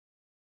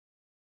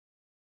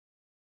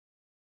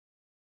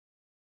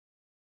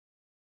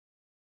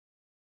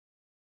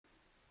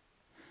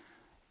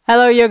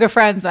Hello, yoga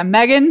friends. I'm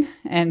Megan,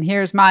 and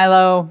here's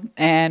Milo,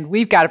 and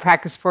we've got a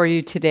practice for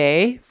you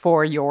today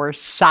for your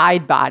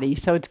side body.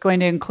 So it's going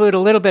to include a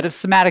little bit of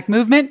somatic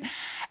movement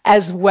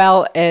as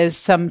well as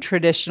some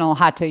traditional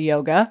hatha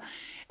yoga.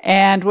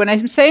 And when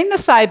I'm saying the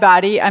side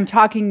body, I'm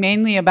talking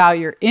mainly about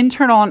your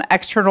internal and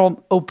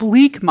external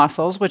oblique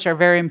muscles, which are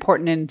very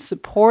important in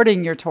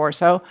supporting your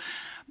torso,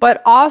 but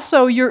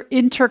also your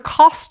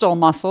intercostal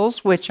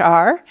muscles, which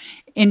are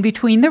in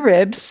between the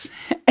ribs,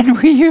 and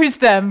we use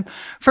them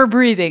for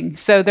breathing.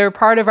 So they're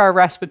part of our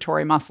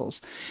respiratory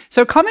muscles.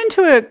 So come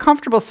into a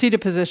comfortable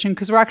seated position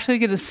because we're actually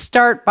going to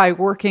start by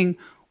working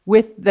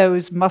with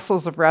those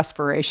muscles of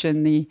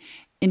respiration, the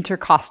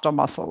intercostal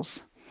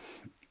muscles.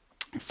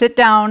 Sit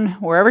down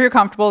wherever you're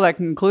comfortable. That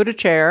can include a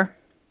chair.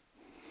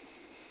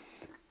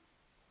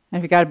 And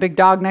if you got a big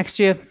dog next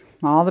to you,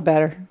 all the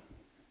better.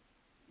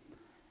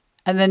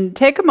 And then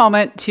take a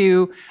moment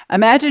to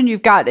imagine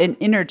you've got an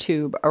inner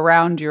tube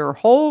around your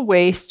whole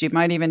waist. You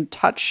might even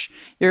touch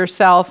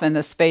yourself in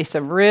the space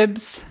of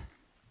ribs.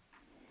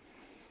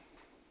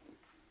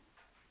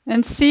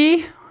 And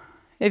see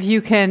if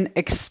you can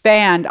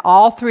expand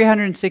all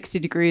 360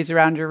 degrees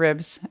around your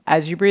ribs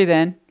as you breathe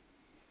in.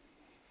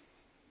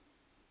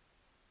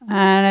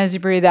 And as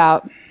you breathe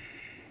out,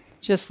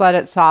 just let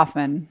it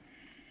soften.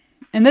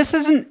 And this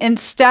isn't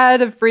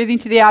instead of breathing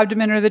to the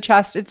abdomen or the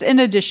chest, it's in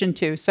addition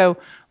to. So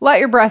let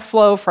your breath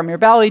flow from your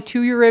belly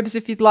to your ribs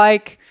if you'd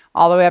like,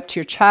 all the way up to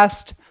your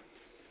chest.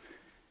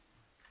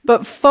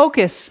 But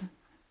focus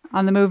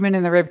on the movement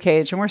in the rib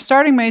cage. And we're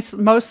starting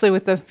mostly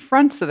with the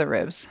fronts of the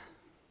ribs.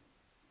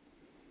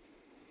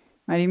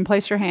 Might even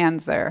place your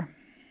hands there.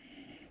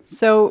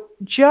 So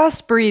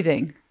just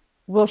breathing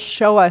will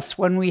show us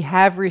when we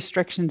have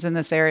restrictions in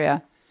this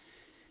area.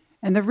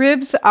 And the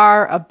ribs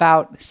are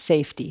about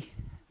safety.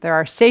 They're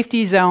our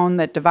safety zone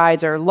that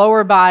divides our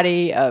lower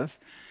body of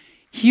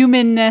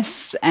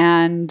humanness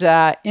and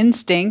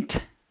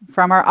instinct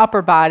from our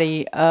upper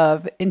body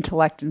of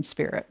intellect and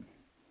spirit.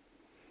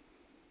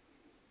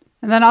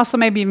 And then also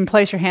maybe even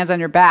place your hands on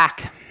your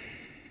back.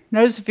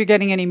 Notice if you're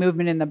getting any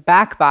movement in the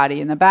back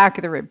body, in the back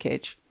of the rib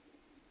cage.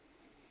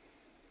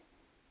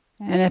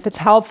 And if it's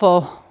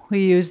helpful,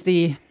 we use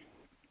the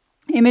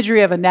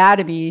imagery of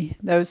anatomy.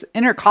 Those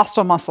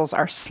intercostal muscles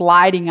are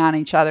sliding on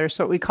each other.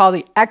 So what we call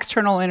the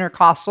external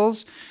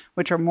intercostals,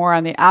 which are more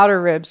on the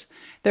outer ribs,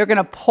 they're going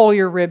to pull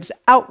your ribs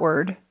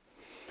outward.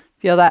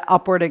 Feel that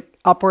upward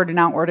and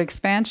outward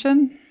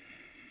expansion.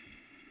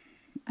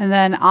 And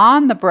then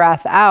on the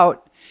breath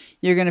out,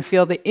 you're going to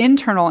feel the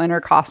internal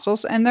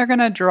intercostals, and they're going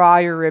to draw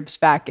your ribs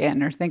back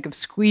in, or think of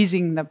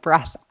squeezing the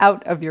breath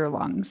out of your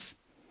lungs.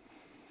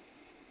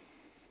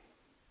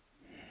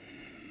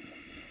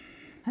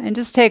 And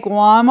just take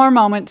one more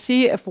moment.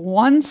 See if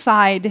one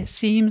side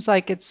seems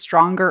like it's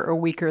stronger or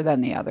weaker than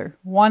the other.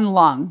 One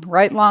lung,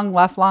 right lung,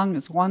 left lung,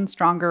 is one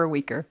stronger or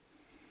weaker.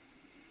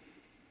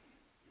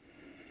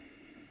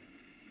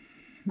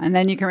 And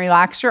then you can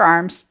relax your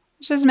arms.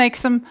 Just make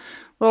some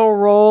little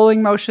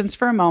rolling motions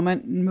for a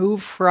moment and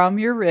move from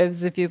your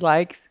ribs if you'd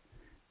like.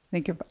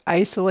 Think of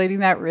isolating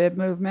that rib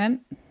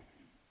movement.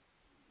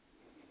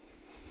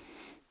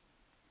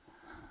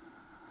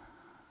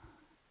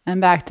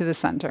 And back to the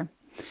center.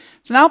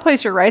 So now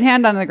place your right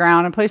hand on the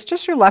ground and place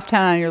just your left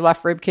hand on your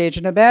left rib cage.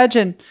 And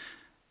imagine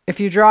if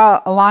you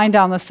draw a line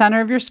down the center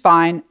of your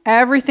spine,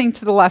 everything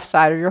to the left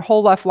side of your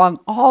whole left lung,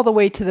 all the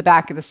way to the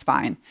back of the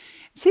spine.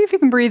 See if you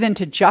can breathe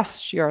into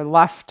just your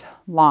left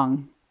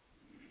lung.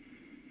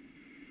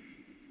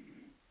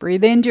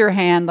 Breathe into your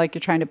hand like you're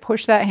trying to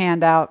push that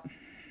hand out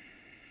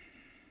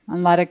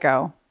and let it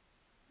go.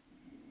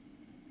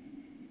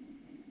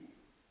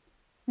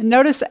 And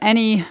notice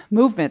any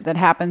movement that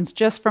happens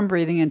just from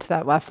breathing into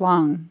that left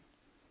lung.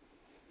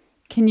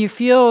 Can you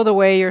feel the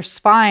way your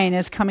spine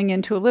is coming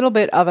into a little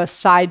bit of a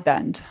side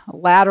bend, a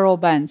lateral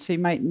bend? So you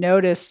might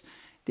notice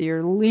that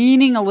you're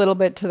leaning a little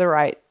bit to the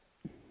right.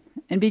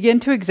 And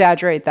begin to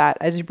exaggerate that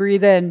as you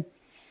breathe in.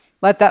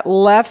 Let that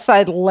left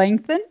side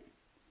lengthen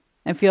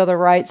and feel the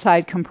right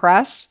side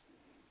compress.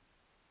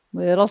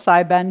 Little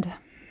side bend.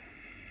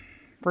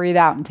 Breathe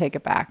out and take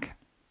it back.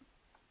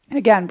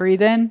 Again,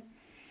 breathe in.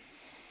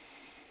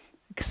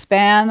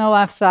 Expand the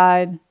left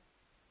side.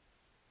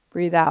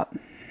 Breathe out.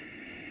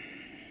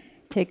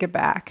 Take it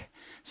back.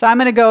 So I'm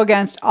going to go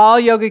against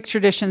all yogic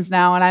traditions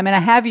now, and I'm going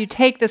to have you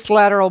take this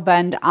lateral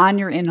bend on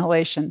your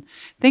inhalation.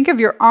 Think of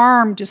your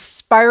arm just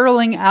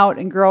spiraling out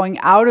and growing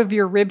out of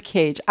your rib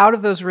cage, out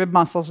of those rib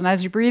muscles. And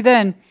as you breathe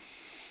in,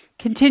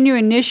 continue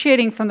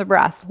initiating from the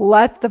breath.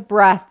 Let the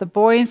breath, the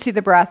buoyancy of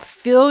the breath,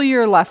 fill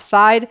your left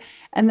side,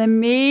 and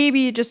then maybe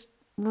you just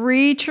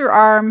reach your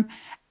arm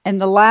and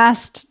the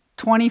last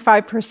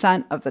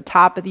 25% of the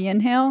top of the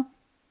inhale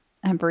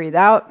and breathe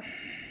out.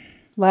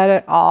 Let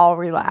it all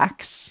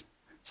relax.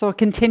 So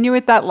continue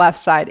with that left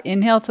side.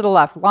 Inhale to the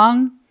left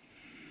lung.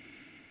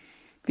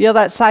 Feel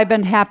that side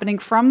bend happening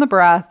from the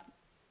breath.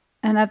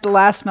 And at the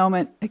last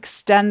moment,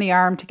 extend the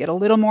arm to get a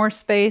little more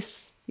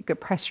space. You could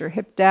press your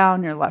hip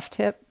down, your left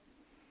hip.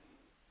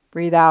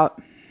 Breathe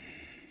out.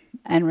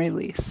 and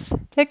release.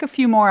 Take a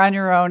few more on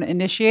your own,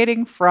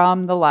 initiating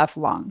from the left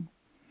lung.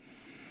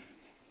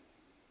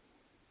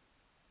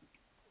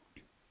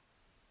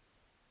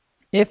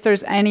 If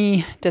there's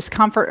any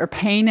discomfort or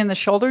pain in the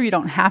shoulder, you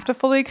don't have to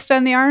fully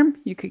extend the arm.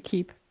 You could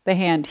keep the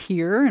hand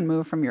here and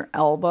move from your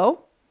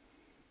elbow,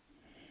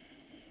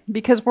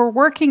 because we're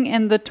working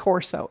in the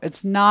torso.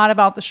 It's not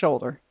about the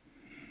shoulder.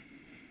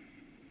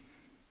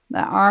 The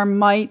arm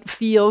might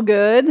feel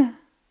good,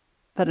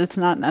 but it's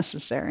not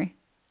necessary.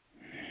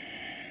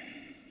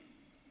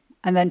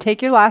 And then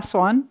take your last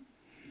one.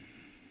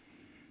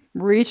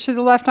 Reach through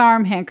the left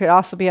arm. Hand could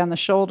also be on the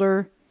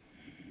shoulder.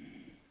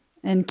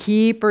 And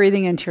keep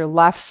breathing into your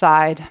left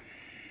side.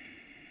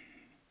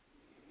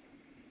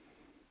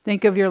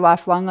 Think of your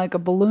left lung like a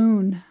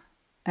balloon.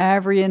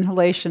 Every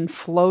inhalation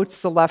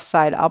floats the left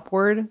side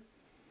upward,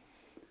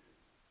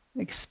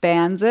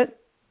 expands it.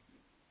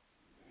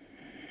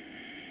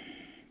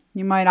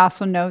 You might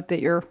also note that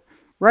your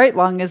right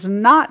lung is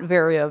not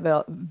very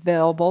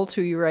available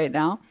to you right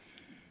now.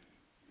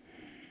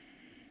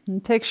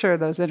 And picture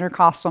those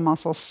intercostal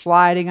muscles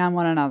sliding on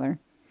one another.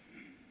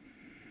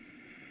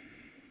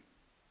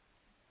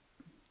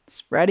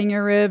 Spreading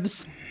your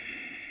ribs,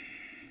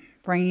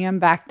 bringing them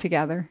back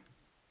together.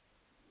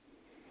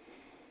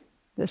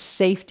 The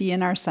safety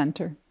in our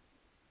center.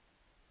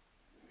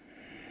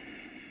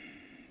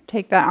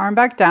 Take that arm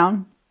back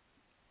down.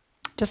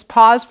 Just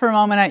pause for a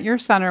moment at your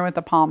center with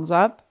the palms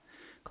up.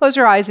 Close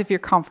your eyes if you're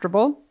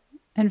comfortable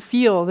and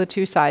feel the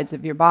two sides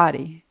of your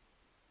body.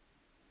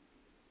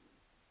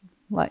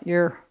 Let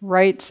your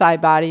right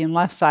side body and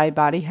left side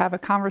body have a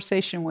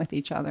conversation with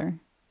each other.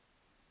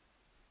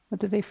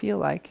 What do they feel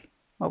like?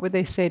 What would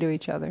they say to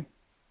each other?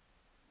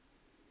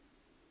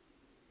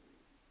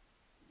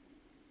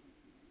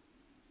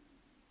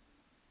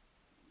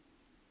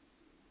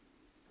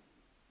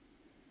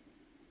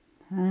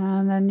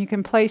 And then you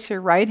can place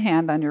your right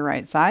hand on your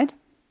right side.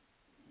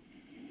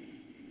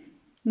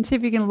 And see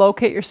if you can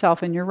locate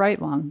yourself in your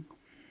right lung.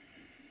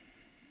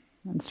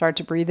 And start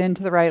to breathe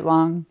into the right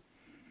lung.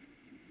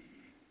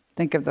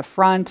 Think of the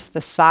front,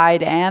 the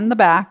side, and the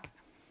back.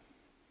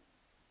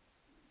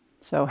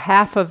 So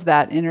half of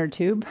that inner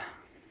tube.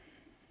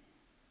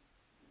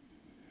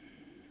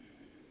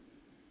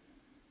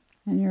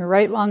 And your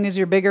right lung is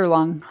your bigger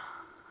lung.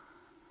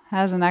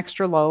 Has an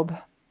extra lobe.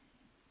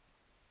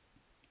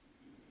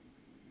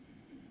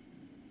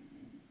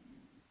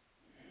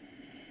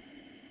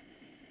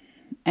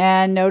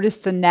 And notice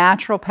the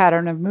natural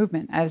pattern of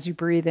movement as you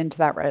breathe into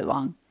that right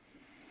lung.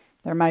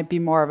 There might be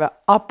more of an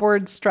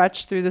upward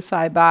stretch through the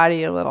side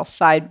body, a little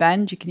side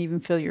bend. You can even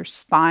feel your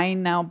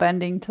spine now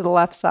bending to the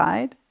left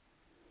side.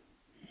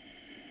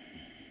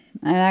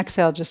 And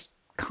exhale, just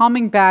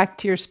coming back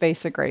to your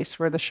space of grace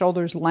where the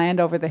shoulders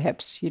land over the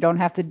hips. You don't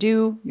have to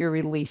do, you're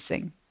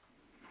releasing.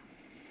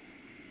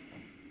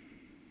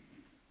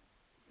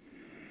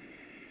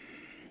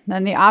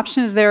 Then the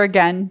option is there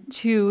again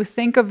to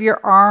think of your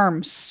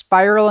arms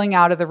spiraling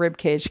out of the rib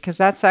cage, because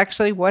that's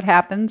actually what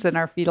happens in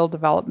our fetal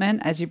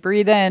development. As you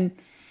breathe in,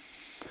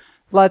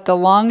 let the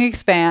lung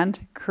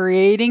expand,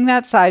 creating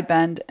that side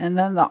bend, and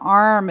then the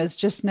arm is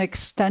just an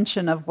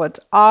extension of what's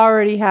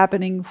already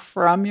happening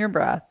from your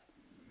breath.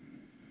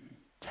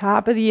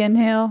 Top of the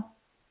inhale,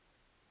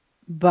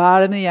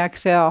 bottom of the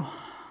exhale,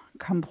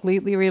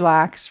 completely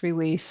relax,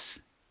 release,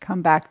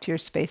 come back to your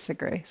space of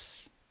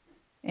grace.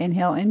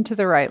 Inhale into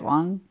the right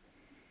lung.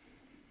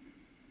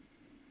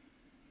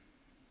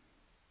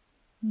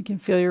 You can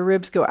feel your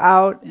ribs go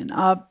out and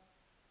up.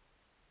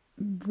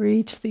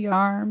 Reach the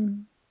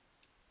arm.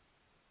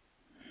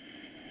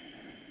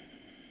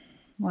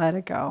 Let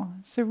it go.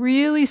 So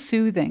really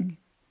soothing.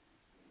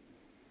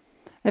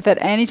 If at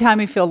any time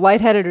you feel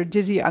lightheaded or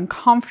dizzy,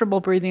 uncomfortable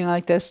breathing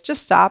like this,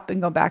 just stop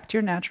and go back to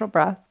your natural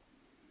breath.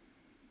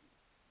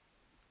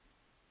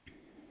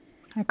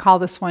 I call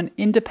this one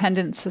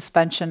independent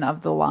suspension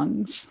of the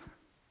lungs.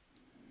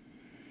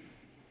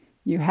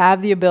 You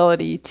have the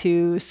ability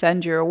to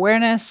send your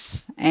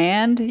awareness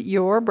and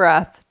your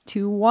breath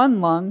to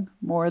one lung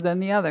more than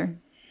the other,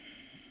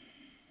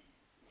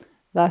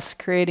 thus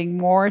creating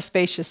more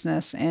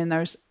spaciousness in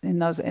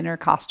those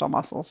intercostal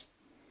muscles,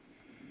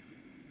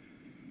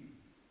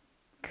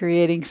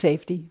 creating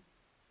safety.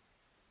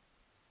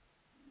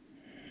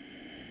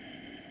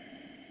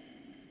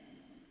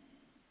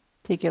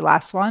 Take your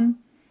last one.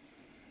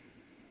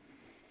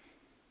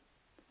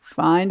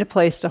 Find a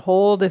place to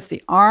hold. If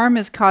the arm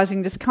is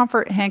causing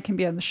discomfort, hand can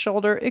be on the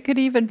shoulder. It could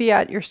even be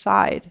at your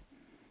side.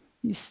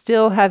 You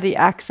still have the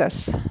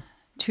access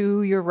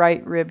to your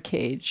right rib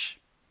cage.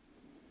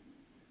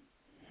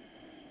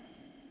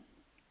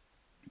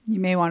 You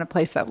may want to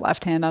place that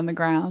left hand on the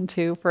ground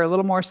too for a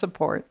little more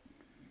support.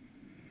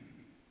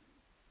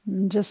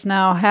 And just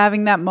now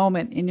having that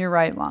moment in your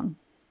right lung.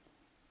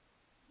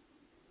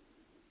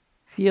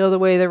 Feel the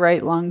way the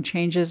right lung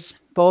changes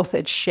both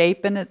its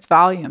shape and its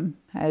volume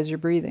as you're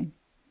breathing.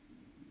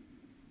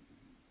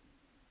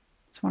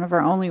 It's one of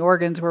our only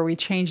organs where we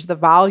change the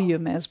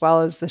volume as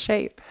well as the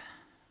shape.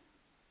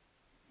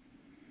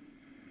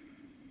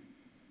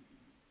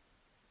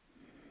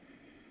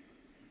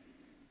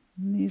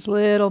 These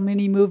little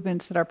mini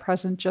movements that are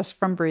present just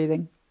from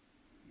breathing.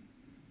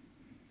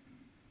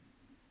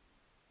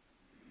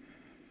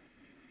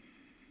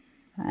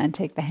 And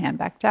take the hand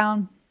back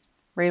down.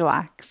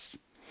 Relax.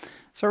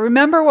 So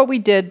remember what we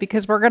did,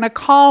 because we're going to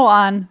call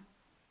on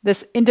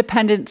this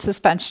independent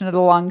suspension of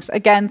the lungs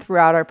again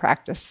throughout our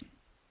practice.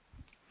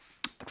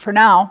 But for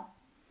now,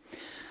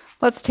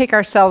 let's take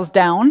ourselves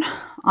down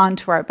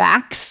onto our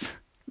backs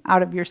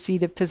out of your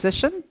seated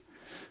position.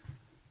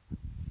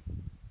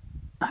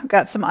 I've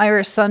got some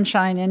Irish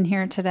sunshine in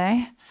here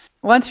today.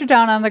 Once you're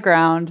down on the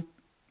ground,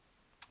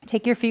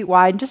 take your feet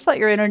wide and just let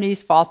your inner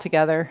knees fall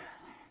together.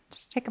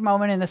 Just take a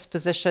moment in this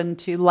position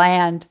to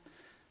land.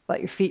 Let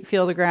your feet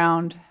feel the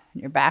ground,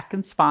 your back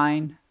and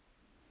spine.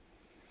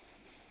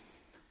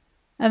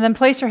 And then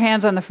place your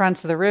hands on the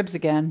fronts of the ribs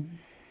again.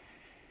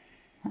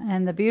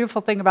 And the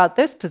beautiful thing about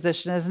this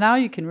position is now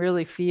you can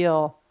really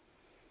feel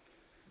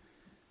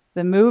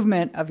the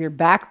movement of your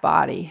back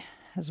body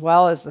as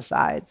well as the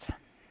sides.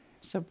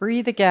 So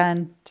breathe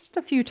again just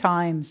a few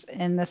times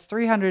in this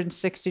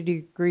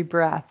 360-degree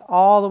breath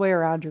all the way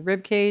around your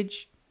rib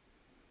cage.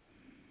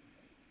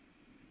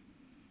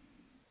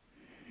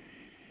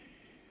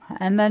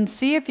 And then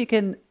see if you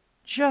can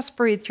just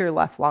breathe to your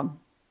left lung.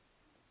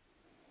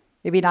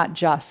 Maybe not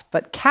just,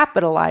 but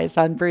capitalize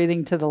on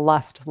breathing to the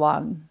left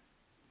lung.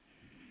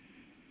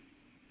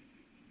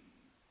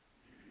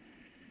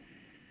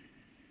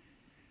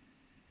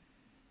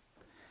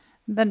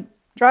 And then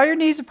draw your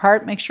knees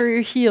apart. Make sure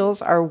your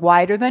heels are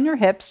wider than your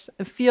hips.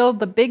 Feel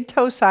the big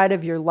toe side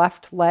of your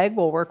left leg.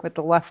 We'll work with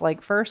the left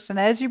leg first. And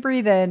as you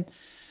breathe in,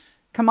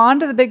 come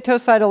onto the big toe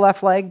side of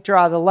left leg.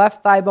 Draw the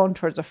left thigh bone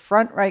towards the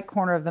front right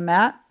corner of the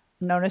mat.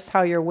 Notice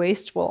how your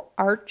waist will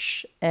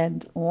arch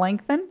and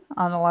lengthen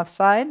on the left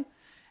side.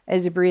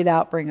 As you breathe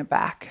out, bring it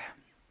back.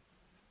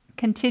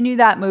 Continue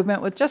that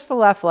movement with just the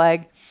left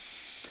leg.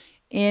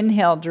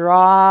 Inhale,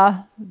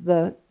 draw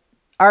the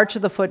arch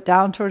of the foot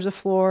down towards the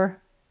floor.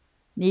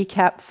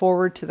 Kneecap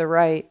forward to the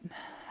right.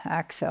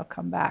 Exhale,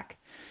 come back.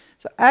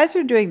 So as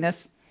you're doing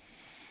this,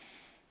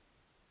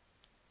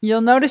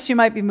 you'll notice you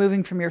might be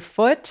moving from your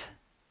foot.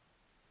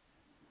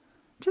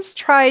 Just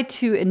try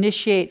to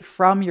initiate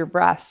from your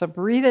breath. So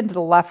breathe into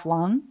the left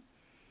lung.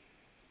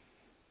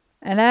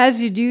 And as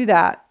you do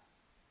that,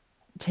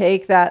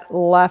 take that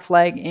left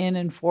leg in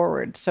and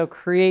forward. So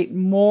create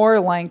more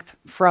length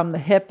from the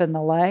hip and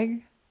the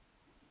leg.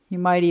 You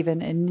might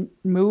even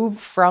move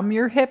from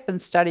your hip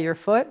instead of your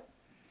foot.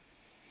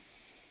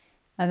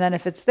 And then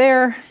if it's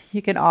there,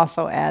 you can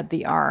also add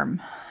the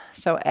arm.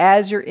 So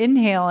as you're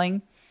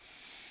inhaling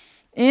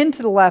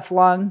into the left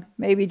lung,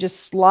 maybe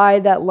just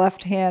slide that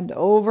left hand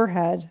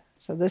overhead.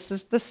 So this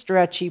is the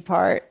stretchy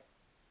part.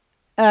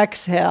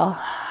 Exhale.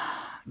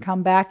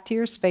 Come back to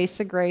your space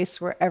of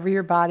grace wherever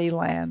your body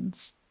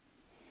lands.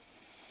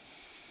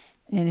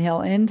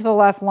 Inhale into the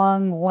left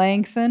lung,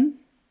 lengthen.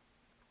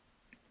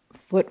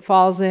 Foot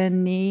falls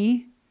in,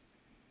 knee.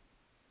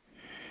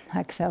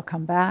 Exhale,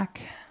 come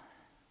back.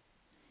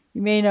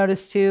 You may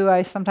notice too,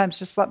 I sometimes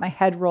just let my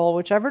head roll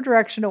whichever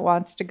direction it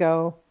wants to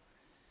go.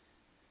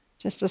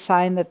 Just a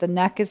sign that the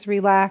neck is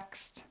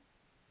relaxed,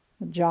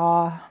 the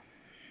jaw.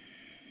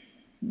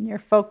 And you're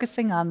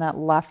focusing on that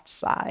left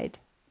side.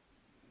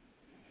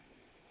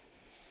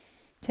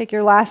 Take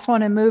your last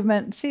one in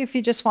movement and see if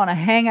you just want to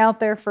hang out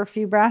there for a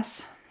few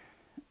breaths.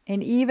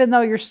 And even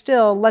though you're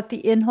still, let the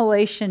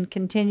inhalation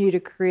continue to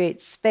create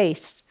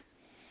space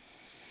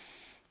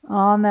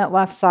on that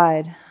left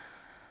side.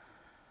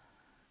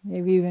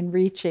 Maybe even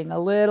reaching a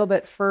little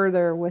bit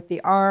further with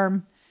the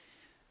arm,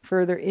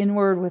 further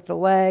inward with the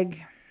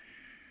leg.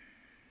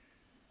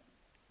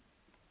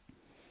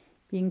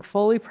 Being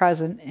fully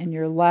present in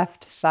your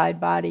left side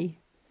body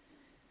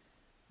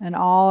and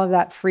all of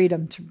that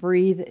freedom to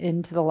breathe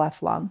into the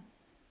left lung.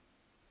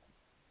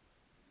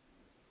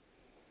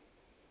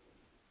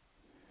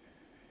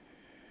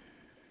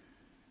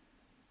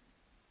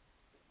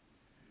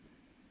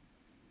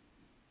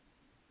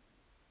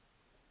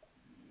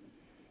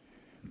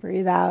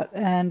 Breathe out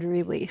and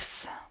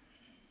release.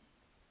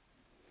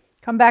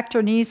 Come back to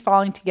your knees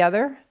falling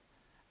together,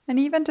 and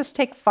even just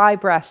take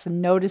 5 breaths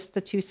and notice the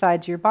 2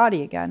 sides of your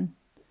body again.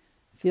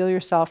 Feel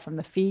yourself from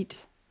the feet,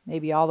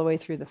 maybe all the way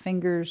through the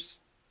fingers.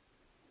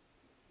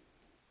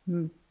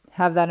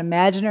 Have that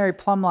imaginary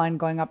plumb line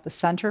going up the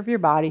center of your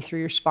body through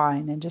your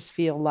spine, and just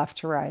feel left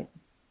to right.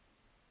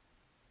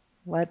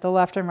 Let the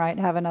left and right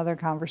have another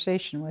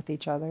conversation with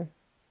each other.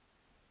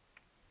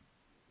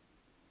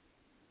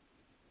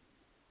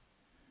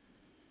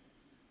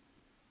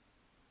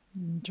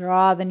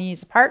 Draw the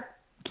knees apart.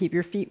 Keep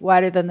your feet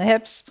wider than the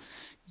hips,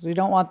 because we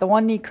don't want the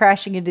one knee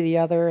crashing into the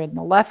other, and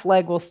the left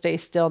leg will stay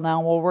still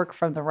now. We'll work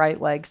from the right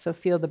leg. So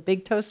feel the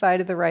big toe side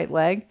of the right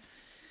leg.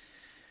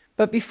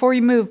 But before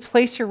you move,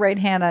 place your right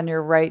hand on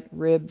your right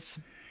ribs.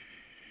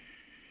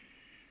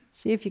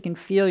 See if you can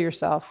feel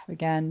yourself,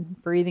 again,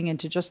 breathing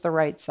into just the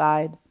right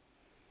side.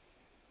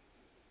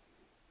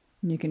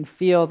 And you can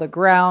feel the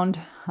ground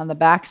on the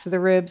backs of the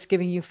ribs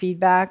giving you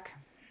feedback.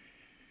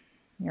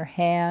 Your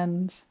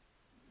hand.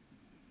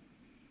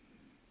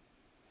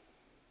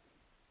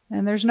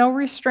 And there's no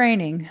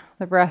restraining.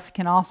 The breath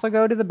can also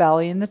go to the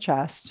belly and the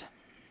chest.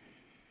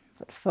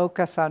 But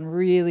focus on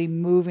really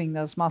moving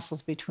those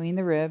muscles between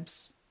the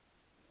ribs.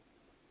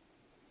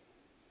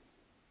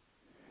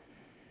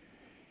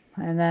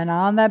 And then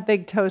on that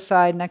big toe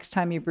side, next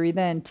time you breathe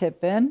in,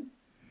 tip in.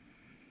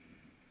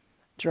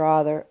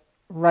 Draw the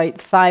right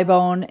thigh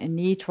bone and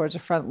knee towards the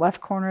front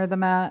left corner of the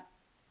mat.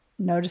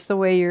 Notice the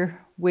way your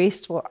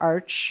waist will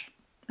arch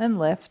and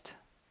lift.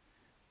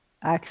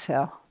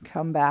 Exhale,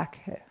 come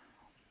back.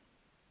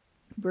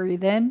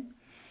 Breathe in,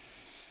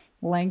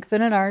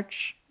 lengthen and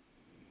arch.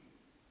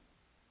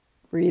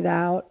 Breathe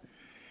out,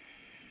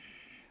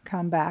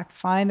 come back.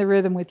 Find the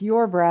rhythm with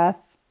your breath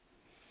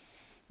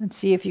and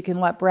see if you can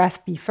let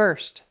breath be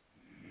first.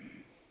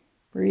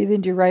 Breathe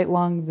into your right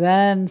lung,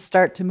 then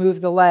start to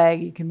move the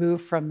leg. You can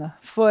move from the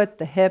foot,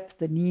 the hip,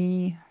 the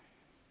knee.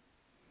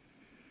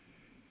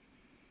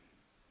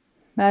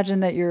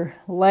 Imagine that your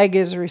leg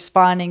is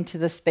responding to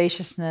the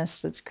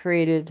spaciousness that's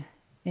created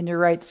in your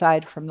right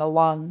side from the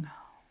lung.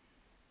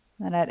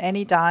 And at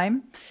any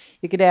time,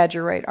 you could add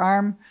your right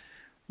arm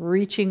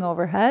reaching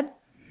overhead.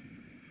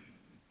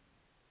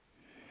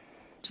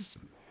 Just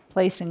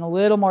placing a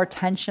little more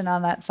tension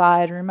on that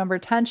side. Remember,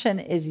 tension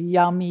is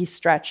yummy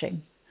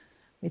stretching.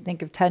 We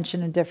think of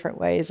tension in different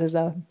ways as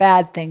a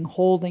bad thing,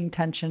 holding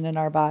tension in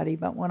our body.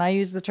 But when I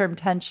use the term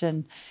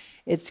tension,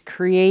 it's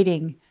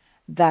creating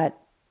that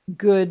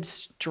good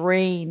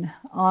strain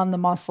on the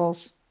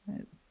muscles,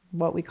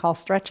 what we call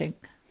stretching.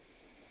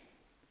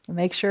 So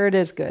make sure it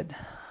is good.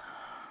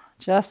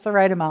 Just the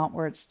right amount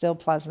where it's still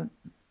pleasant.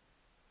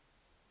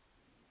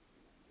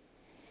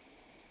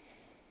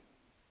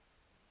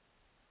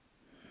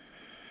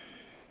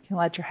 You can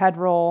let your head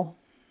roll.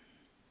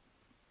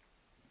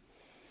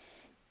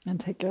 And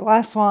take your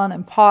last one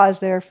and pause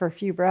there for a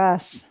few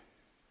breaths.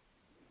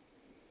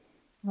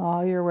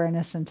 All your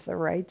awareness into the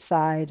right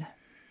side.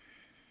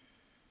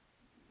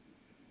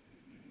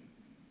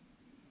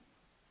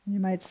 You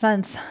might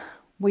sense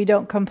we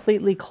don't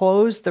completely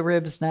close the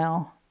ribs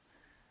now.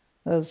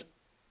 Those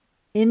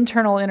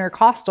internal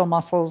intercostal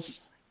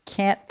muscles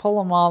can't pull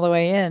them all the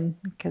way in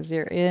because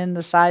you're in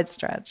the side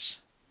stretch.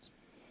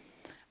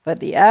 But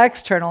the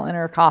external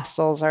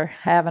intercostals are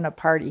having a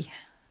party,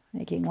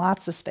 making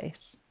lots of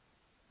space.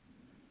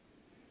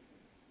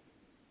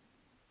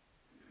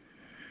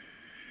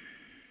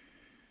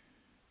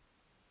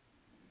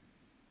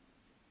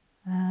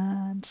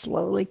 And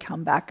slowly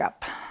come back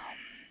up.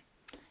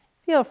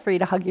 Feel free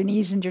to hug your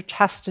knees into your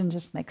chest and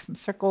just make some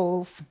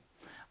circles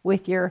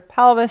with your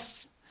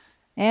pelvis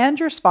and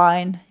your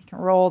spine. You can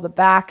roll the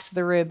backs of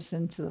the ribs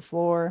into the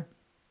floor.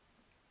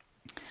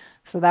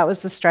 So that was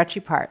the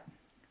stretchy part.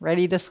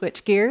 Ready to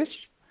switch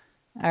gears?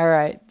 All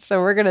right, so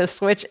we're going to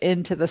switch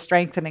into the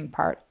strengthening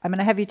part. I'm going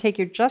to have you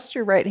take just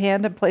your right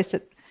hand and place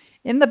it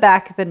in the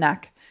back of the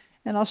neck.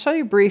 And I'll show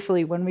you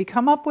briefly, when we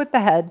come up with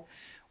the head,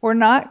 we're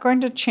not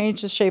going to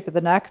change the shape of the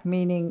neck,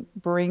 meaning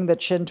bring the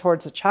chin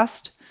towards the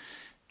chest.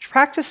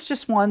 Practice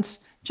just once,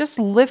 just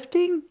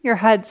lifting your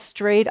head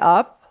straight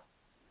up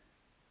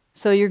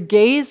so your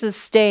gaze is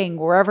staying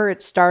wherever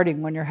it's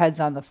starting when your head's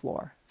on the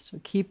floor. So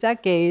keep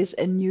that gaze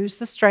and use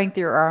the strength of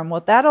your arm.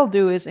 What that'll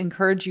do is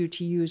encourage you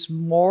to use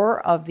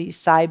more of these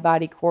side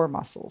body core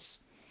muscles.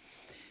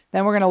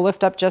 Then we're going to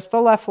lift up just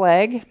the left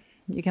leg.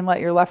 You can let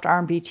your left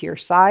arm be to your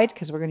side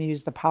because we're going to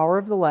use the power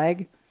of the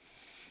leg.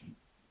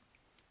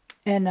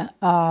 And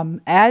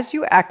as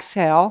you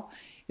exhale,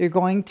 you're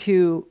going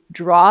to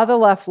draw the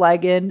left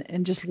leg in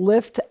and just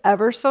lift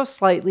ever so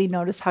slightly.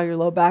 Notice how your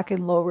low back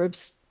and low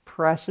ribs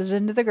presses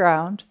into the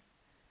ground.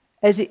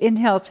 As you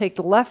inhale, take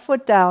the left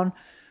foot down,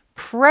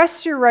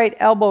 press your right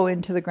elbow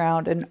into the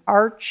ground and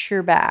arch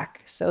your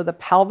back. So the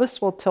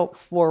pelvis will tilt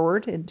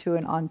forward into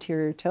an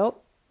anterior tilt.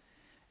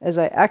 As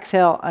I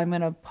exhale, I'm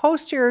going to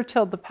posterior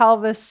tilt the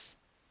pelvis,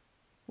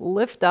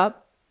 lift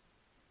up.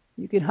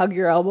 You can hug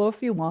your elbow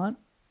if you want.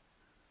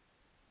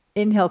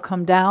 Inhale,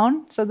 come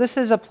down. So this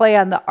is a play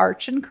on the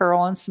arch and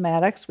curl in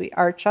somatics. We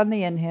arch on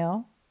the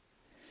inhale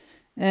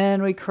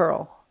and we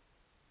curl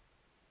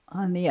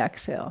on the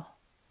exhale.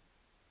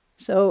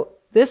 So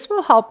this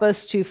will help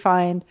us to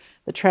find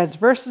the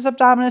transversus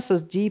abdominis,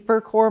 those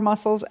deeper core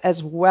muscles,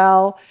 as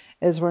well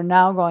as we're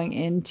now going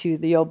into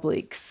the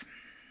obliques.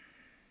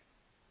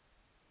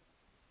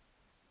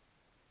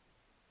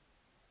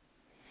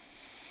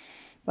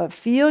 But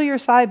feel your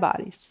side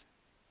bodies.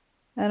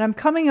 And I'm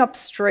coming up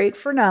straight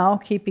for now,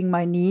 keeping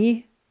my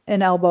knee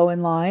and elbow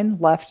in line,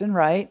 left and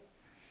right.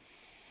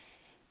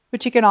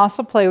 But you can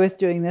also play with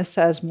doing this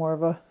as more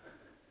of a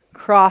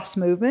cross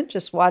movement.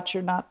 Just watch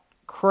you're not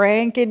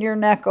cranking your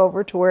neck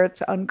over to where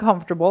it's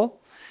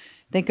uncomfortable.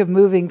 Think of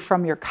moving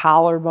from your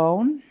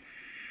collarbone.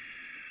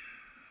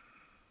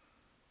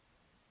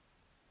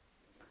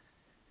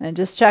 And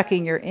just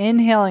checking, you're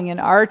inhaling and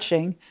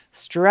arching,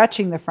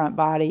 stretching the front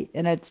body,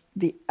 and it's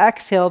the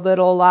exhale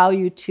that'll allow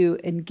you to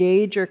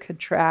engage or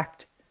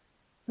contract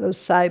those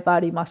side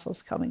body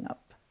muscles coming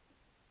up.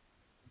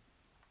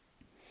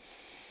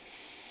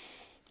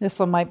 This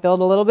one might build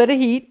a little bit of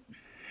heat.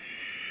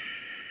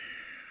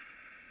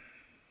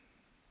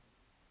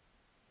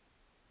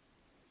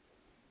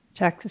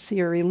 Check to see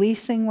you're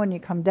releasing when you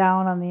come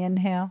down on the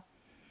inhale.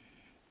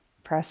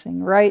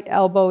 Pressing right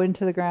elbow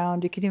into the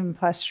ground. You can even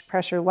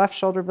press your left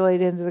shoulder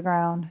blade into the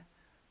ground.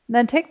 And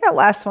then take that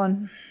last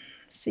one.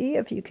 See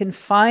if you can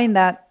find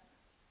that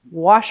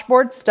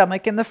washboard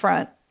stomach in the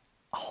front.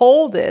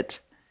 Hold it,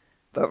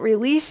 but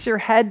release your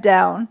head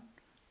down.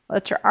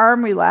 Let your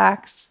arm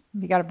relax.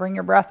 You got to bring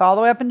your breath all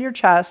the way up into your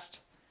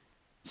chest.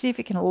 See if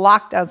you can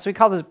lock down. So we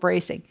call this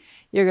bracing.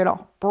 You're going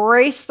to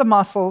brace the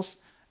muscles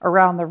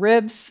around the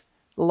ribs,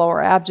 the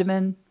lower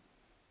abdomen.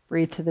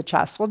 Breathe to the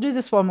chest. We'll do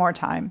this one more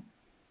time.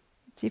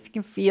 See if you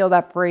can feel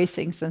that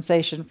bracing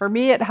sensation. For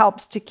me, it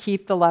helps to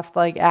keep the left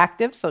leg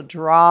active. So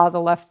draw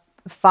the left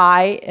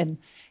thigh and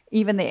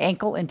even the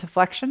ankle into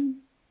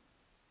flexion.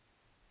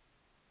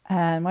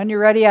 And when you're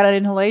ready at an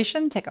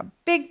inhalation, take a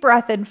big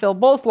breath in, fill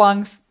both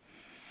lungs.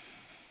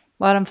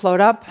 Let them float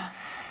up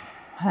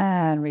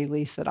and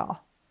release it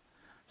all.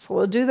 So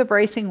we'll do the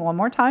bracing one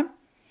more time.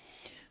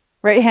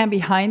 Right hand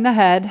behind the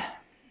head.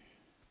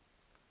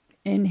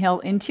 Inhale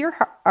into your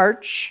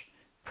arch.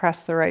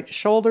 Press the right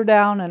shoulder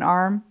down and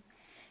arm.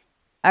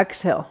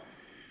 Exhale.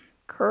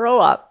 Curl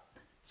up.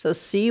 So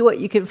see what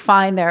you can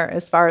find there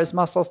as far as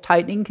muscles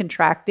tightening,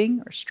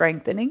 contracting, or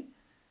strengthening.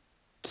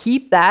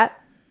 Keep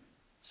that.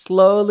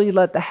 Slowly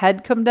let the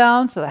head come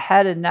down so the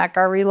head and neck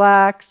are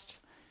relaxed,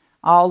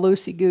 all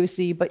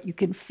loosey-goosey, but you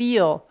can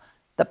feel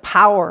the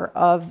power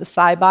of the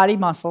side body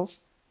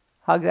muscles.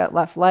 Hug that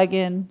left leg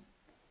in.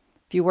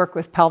 If you work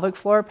with pelvic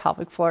floor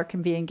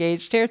can be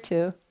engaged here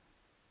too.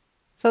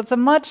 So it's a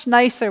much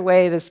nicer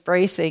way, this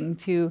bracing,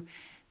 to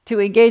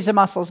engage the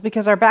muscles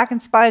because our back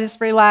and spine is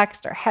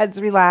relaxed, our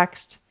head's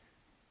relaxed,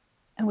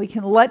 and we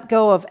can let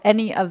go of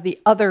any of the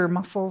other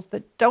muscles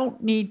that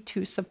don't need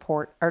to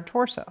support our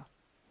torso.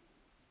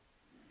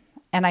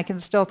 And I can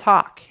still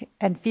talk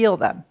and feel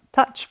them.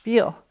 Touch,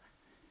 feel.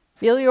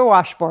 Feel your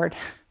washboard.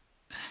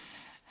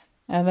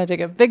 And then take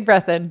a big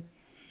breath in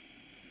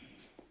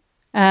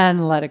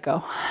and let it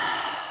go.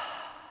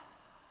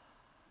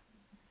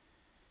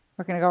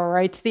 We're going to go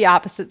right to the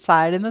opposite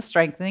side in the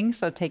strengthening.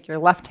 So take your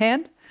left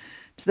hand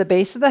to the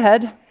base of the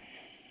head.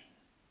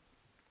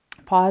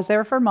 Pause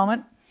there for a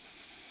moment.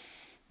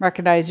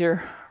 Recognize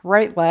your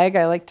right leg.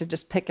 I like to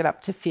just pick it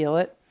up to feel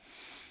it.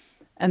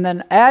 And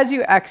then as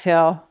you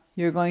exhale,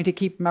 you're going to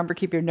keep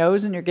your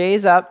nose and your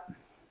gaze up.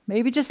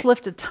 Maybe just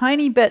lift a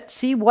tiny bit.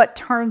 See what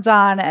turns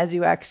on as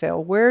you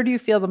exhale. Where do you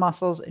feel the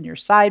muscles in your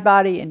side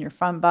body and your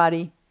front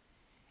body?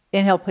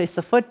 Inhale, place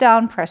the foot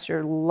down. Press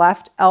your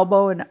left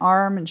elbow and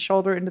arm and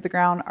shoulder into the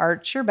ground.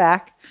 Arch your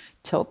back.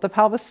 Tilt the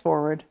pelvis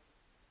forward.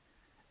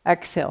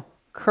 Exhale.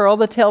 Curl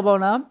the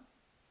tailbone up.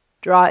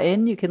 Draw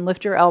in. You can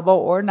lift your elbow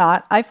or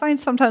not. I find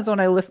sometimes when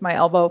I lift my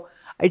elbow,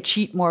 I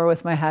cheat more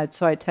with my head,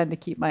 so I tend to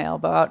keep my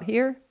elbow out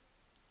here.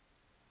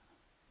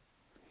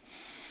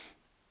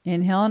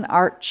 Inhale and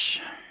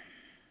arch.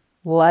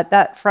 Let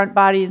that front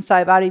body and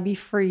side body be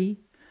free.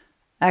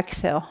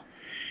 Exhale.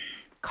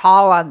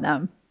 Call on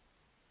them.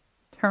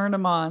 Turn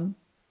them on.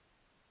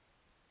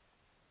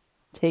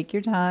 Take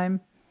your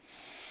time.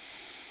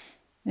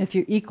 If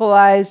you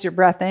equalize your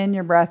breath in,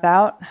 your breath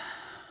out,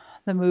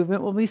 the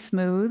movement will be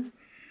smooth.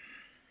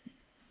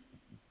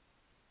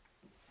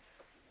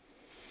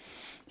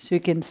 So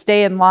you can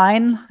stay in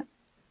line,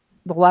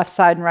 the left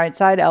side and right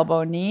side,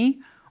 elbow, knee,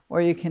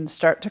 or you can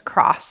start to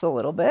cross a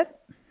little bit.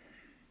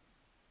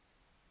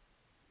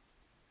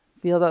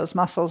 Feel those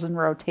muscles in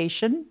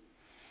rotation.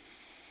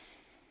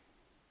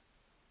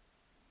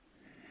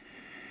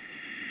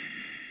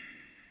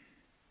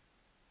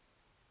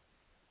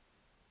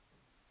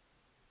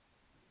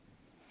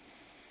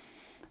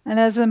 And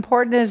as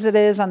important as it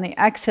is on the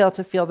exhale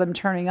to feel them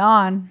turning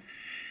on,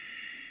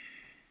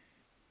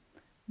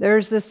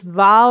 there's this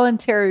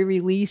voluntary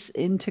release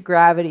into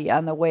gravity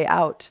on the way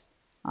out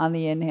on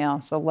the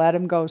inhale. So let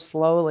them go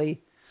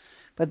slowly,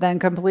 but then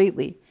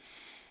completely.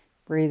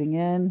 Breathing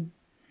in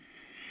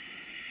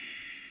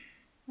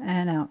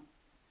and out.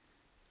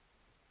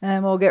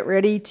 And we'll get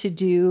ready to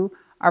do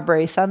our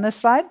brace on this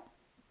side.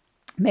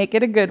 Make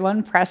it a good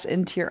one. Press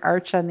into your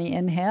arch on the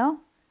inhale.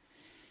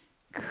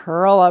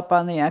 Curl up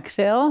on the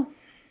exhale.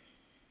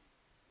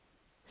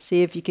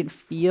 See if you can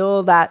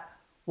feel that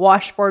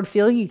washboard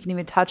feeling. You can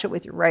even touch it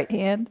with your right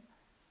hand.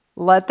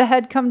 Let the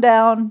head come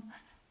down.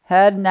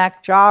 Head,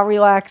 neck, jaw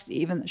relaxed,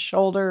 even the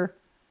shoulder.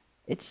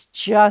 It's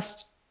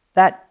just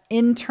that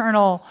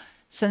internal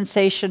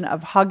sensation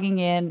of hugging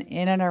in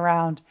and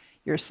around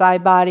your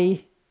side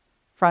body,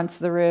 fronts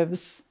of the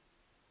ribs.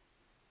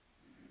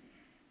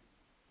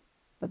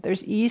 But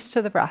there's ease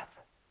to the breath.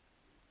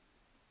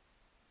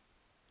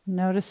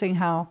 Noticing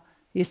how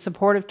these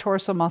supportive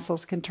torso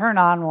muscles can turn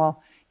on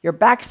while your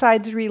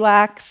backside's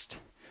relaxed,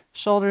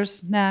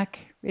 shoulders, neck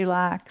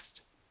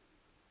relaxed.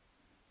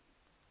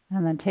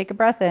 And then take a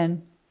breath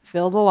in,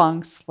 fill the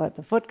lungs, let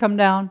the foot come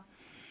down.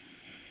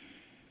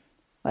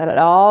 Let it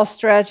all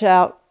stretch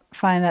out.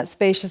 Find that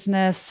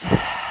spaciousness.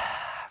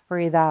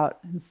 Breathe out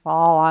and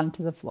fall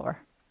onto the floor.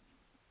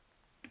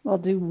 We'll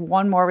do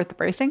one more with the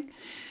bracing.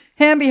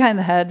 Hand behind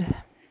the head.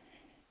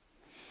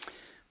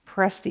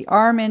 Press the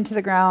arm into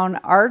the ground,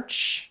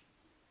 arch,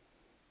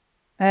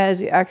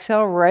 As you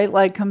exhale, right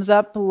leg comes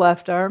up,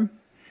 left arm.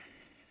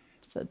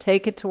 So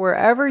take it to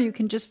wherever you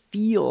can just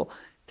feel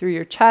through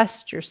your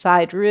chest, your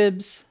side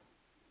ribs,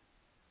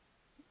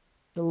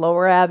 the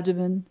lower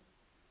abdomen.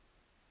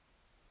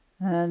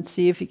 And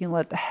see if you can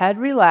let the head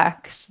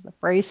relax. The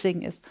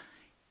bracing is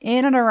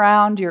in and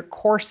around your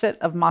corset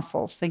of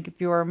muscles. Think if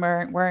you were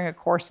wearing a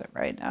corset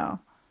right now.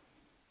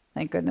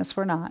 Thank goodness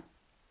we're not.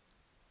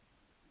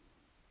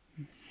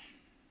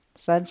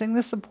 Sensing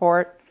the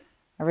support.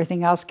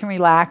 Everything else can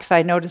relax.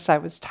 I noticed I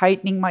was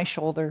tightening my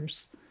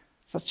shoulders.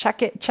 So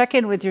check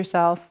in with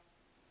yourself.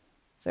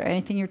 Is there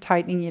anything you're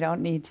tightening you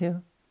don't need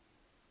to?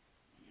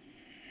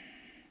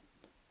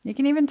 You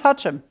can even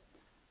touch them.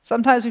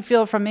 Sometimes we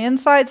feel from the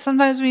inside.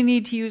 Sometimes we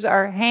need to use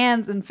our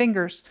hands and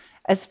fingers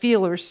as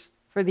feelers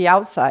for the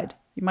outside.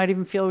 You might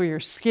even feel where your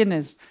skin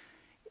is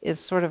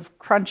sort of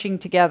crunching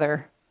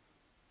together,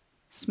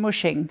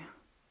 smushing.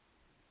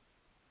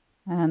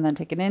 And then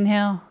take an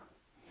inhale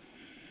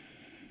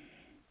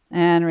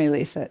and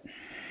release it.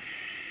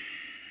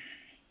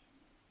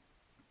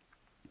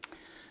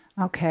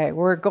 Okay,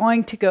 we're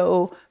going to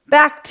go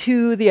back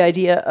to the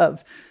idea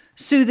of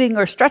soothing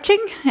or stretching,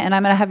 and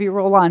I'm going to have you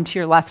roll on to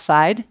your left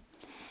side.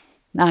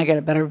 Now I get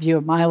a better view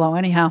of Milo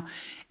anyhow.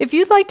 If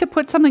you'd like to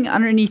put something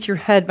underneath your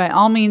head, by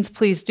all means,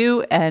 please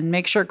do, and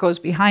make sure it goes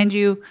behind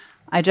you.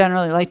 I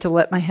generally like to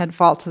let my head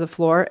fall to the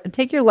floor. And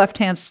take your left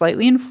hand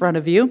slightly in front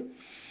of you,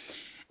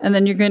 and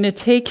then you're going to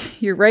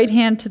take your right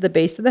hand to the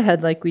base of the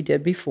head like we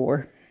did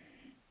before.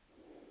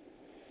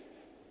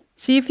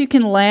 See if you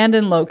can land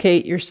and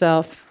locate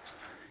yourself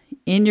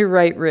in your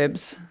right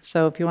ribs.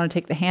 So if you want to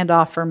take the hand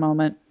off for a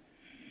moment.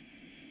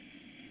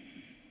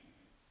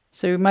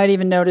 So you might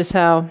even notice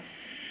how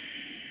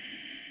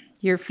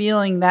you're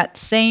feeling that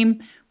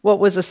same, what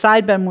was a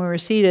side bend when we were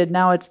seated,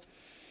 now it's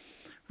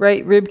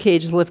right rib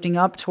cage lifting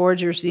up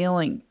towards your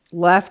ceiling.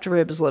 Left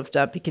ribs lift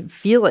up. You can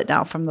feel it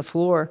now from the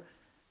floor.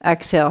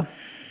 Exhale.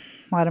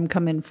 Let them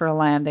come in for a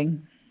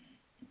landing.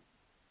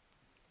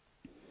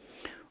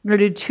 We're going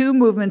to do two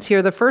movements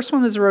here. The first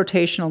one is a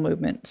rotational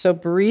movement. So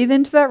breathe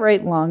into that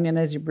right lung, and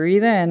as you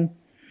breathe in,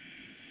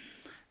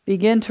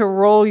 begin to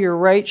roll your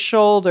right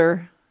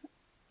shoulder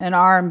and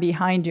arm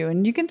behind you.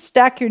 And you can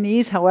stack your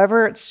knees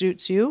however it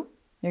suits you.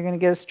 You're going to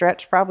get a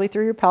stretch probably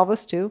through your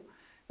pelvis too.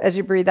 As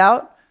you breathe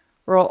out,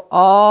 roll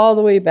all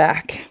the way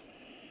back.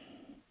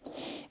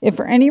 If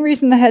for any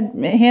reason the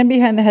hand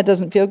behind the head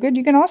doesn't feel good,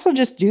 you can also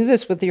just do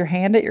this with your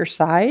hand at your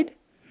side.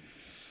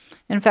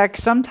 In fact,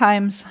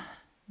 sometimes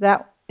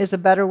that is a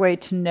better way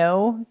to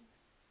know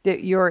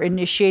that you're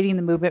initiating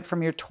the movement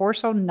from your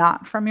torso,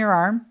 not from your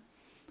arm,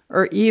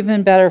 or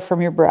even better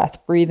from your breath.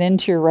 Breathe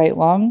into your right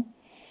lung.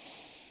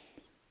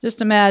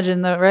 Just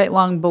imagine the right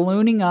lung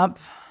ballooning up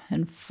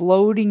and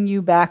floating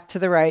you back to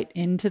the right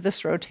into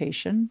this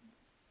rotation.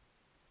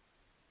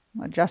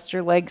 Adjust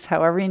your legs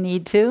however you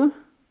need to.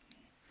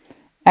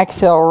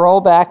 Exhale,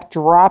 roll back,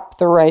 drop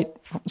the right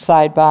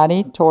side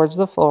body towards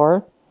the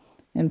floor.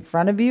 In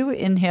front of you,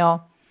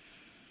 inhale.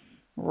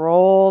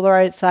 Roll the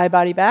right side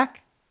body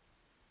back.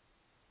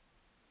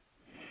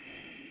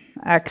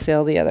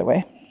 Exhale the other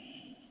way.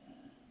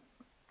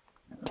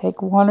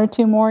 Take one or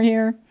two more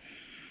here.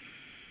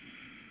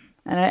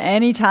 And at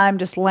any time,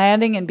 just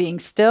landing and being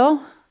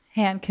still.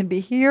 Hand can be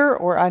here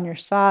or on your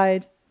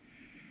side.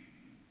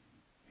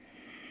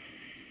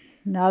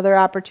 Another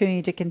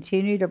opportunity to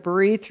continue to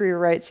breathe through your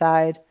right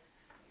side.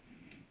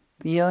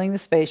 Feeling the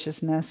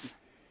spaciousness.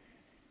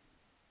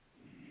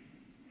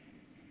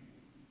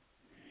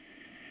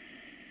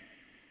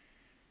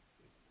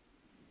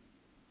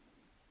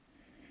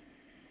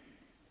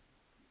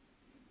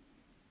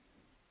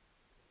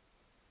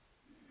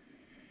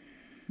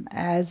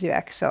 As you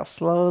exhale,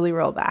 slowly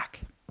roll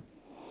back.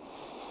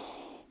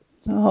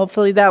 So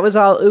hopefully that was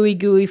all ooey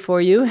gooey for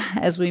you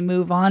as we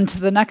move on to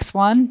the next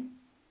one.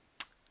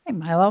 Hey,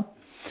 Milo.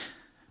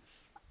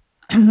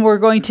 We're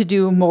going to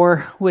do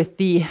more with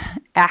the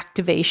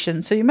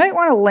activation. So you might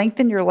want to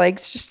lengthen your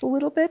legs just a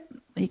little bit.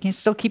 You can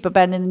still keep a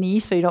bend in the knee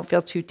so you don't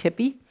feel too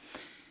tippy.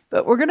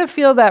 But we're going to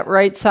feel that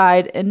right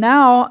side. And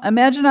now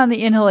imagine on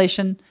the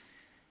inhalation,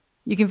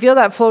 you can feel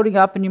that floating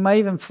up, and you might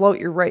even float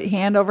your right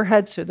hand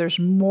overhead so there's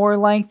more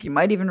length. You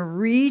might even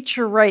reach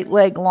your right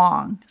leg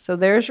long. So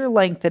there's your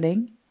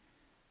lengthening.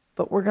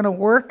 But we're going to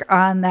work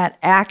on that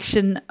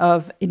action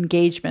of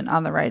engagement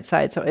on the right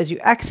side. So as you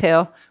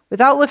exhale,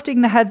 without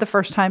lifting the head the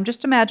first time,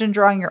 just imagine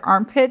drawing your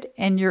armpit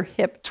and your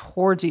hip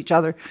towards each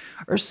other,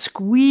 or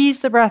squeeze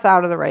the breath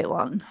out of the right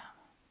lung.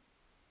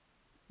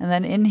 And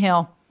then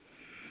inhale.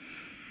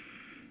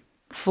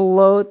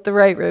 Float the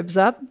right ribs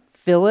up,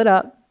 fill it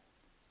up.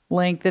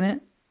 Lengthen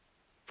it,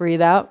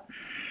 breathe out,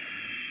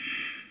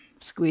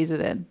 squeeze it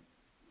in.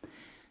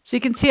 So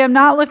you can see I'm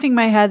not lifting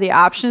my head. The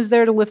option is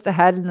there to lift the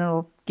head and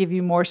it'll give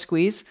you more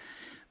squeeze.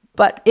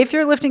 But if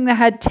you're lifting the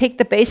head, take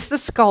the base of the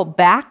skull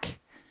back.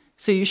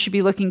 So you should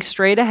be looking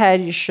straight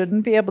ahead. You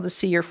shouldn't be able to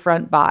see your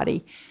front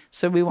body.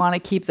 So we want to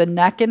keep the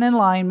neck in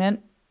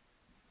alignment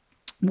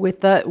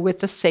with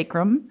the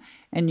sacrum.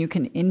 And you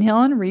can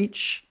inhale and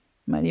reach.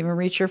 You might even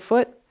reach your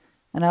foot.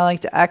 And I like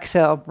to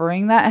exhale.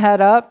 Bring that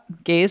head up,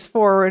 gaze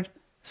forward,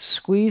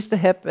 squeeze the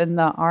hip in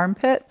the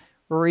armpit,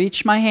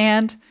 reach my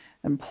hand,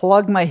 and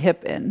plug my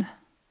hip in.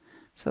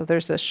 So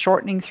there's a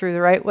shortening through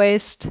the right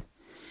waist.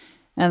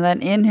 And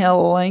then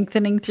inhale,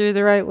 lengthening through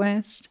the right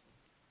waist.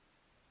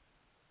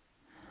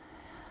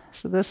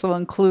 So this will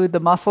include the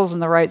muscles on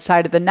the right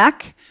side of the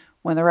neck.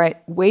 When the right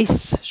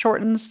waist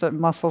shortens, the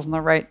muscles on the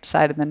right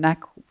side of the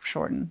neck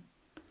shorten.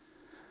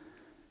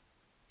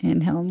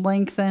 Inhale and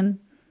lengthen.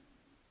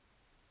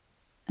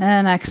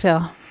 And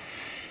exhale.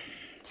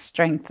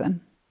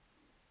 Strengthen.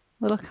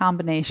 Little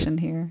combination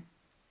here.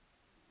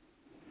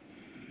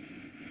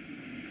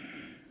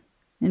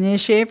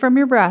 Initiate from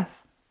your breath.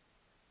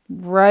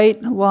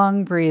 Right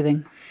lung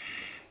breathing.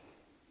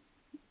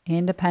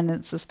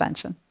 Independent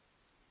suspension.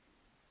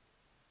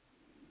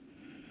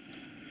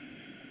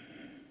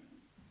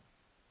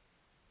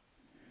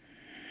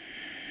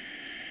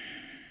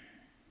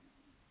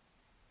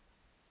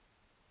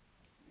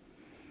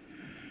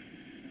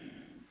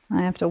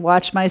 I have to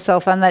watch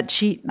myself on that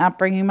cheat, not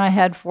bringing my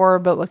head forward,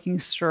 but looking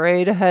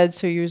straight ahead.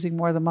 So using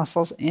more of the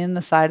muscles in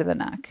the side of the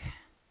neck.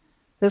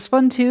 This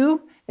one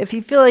too, if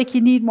you feel like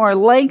you need more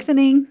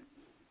lengthening,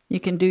 you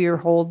can do your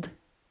hold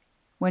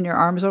when your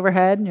arm's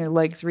overhead and your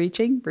legs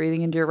reaching,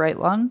 breathing into your right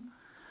lung.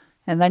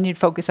 And then you'd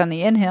focus on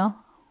the inhale,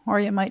 or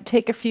you might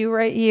take a few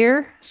right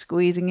here,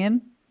 squeezing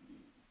in.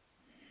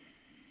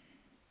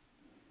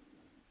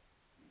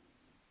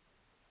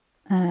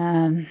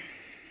 And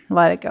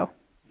let it go.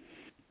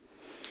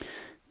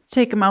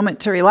 Take a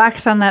moment to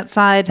relax on that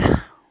side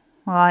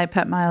while I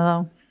pet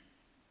Milo.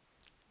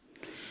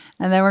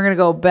 And then we're going to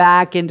go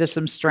back into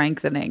some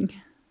strengthening.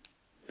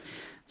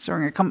 So we're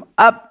going to come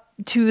up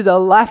to the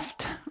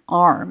left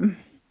arm.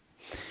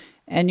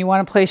 And you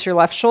want to place your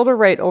left shoulder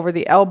right over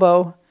the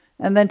elbow.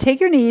 And then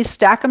take your knees,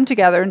 stack them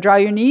together, and draw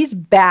your knees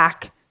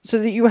back so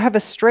that you have a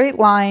straight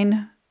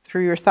line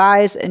through your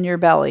thighs and your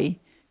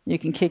belly. You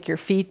can kick your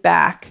feet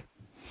back.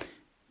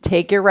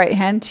 Take your right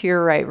hand to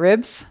your right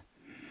ribs.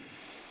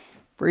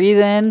 Breathe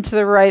into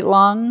the right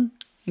lung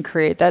and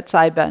create that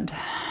side bend.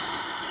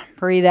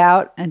 Breathe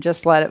out and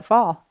just let it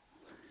fall.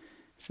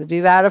 So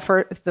do that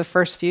for the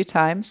first few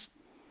times.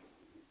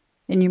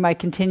 And you might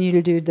continue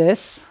to do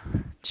this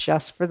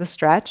just for the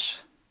stretch.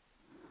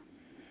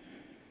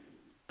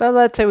 But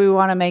let's say we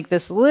want to make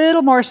this a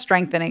little more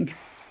strengthening.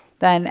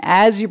 Then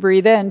as you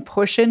breathe in,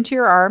 push into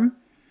your arm.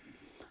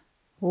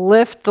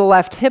 Lift the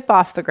left hip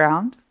off the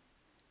ground.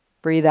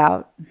 Breathe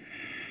out.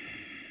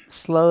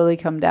 Slowly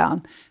come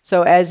down.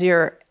 So as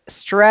you're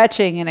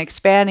stretching and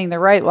expanding the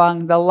right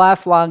lung, the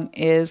left lung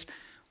is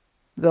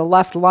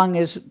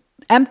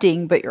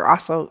emptying, but you're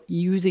also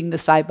using the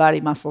side body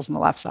muscles on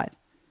the left side.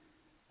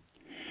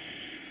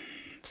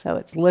 So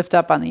it's lift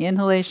up on the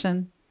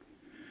inhalation.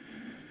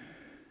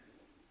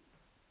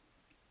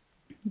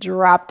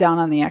 Drop down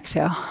on the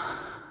exhale.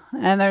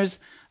 And there's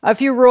a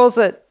few rules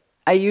that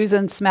I use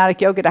in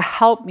Somatic Yoga to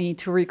help me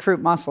to recruit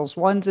muscles.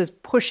 One is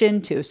push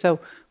into. So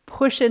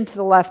push into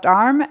the left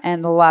arm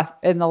and the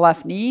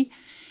left knee,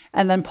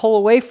 and then pull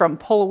away from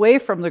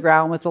the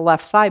ground with the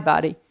left side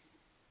body,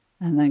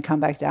 and then come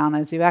back down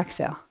as you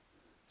exhale.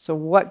 So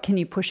what can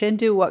you push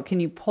into? What can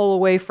you pull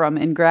away from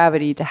in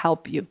gravity to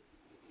help you?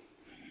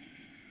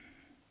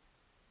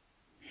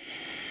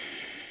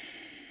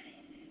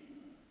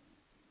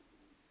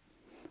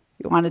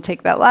 You want to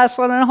take that last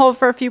one and hold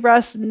for a few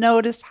breaths.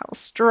 Notice how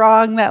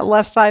strong that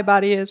left side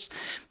body is.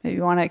 Maybe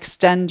you want to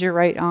extend your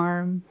right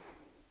arm.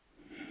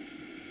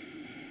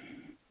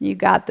 You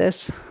got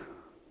this.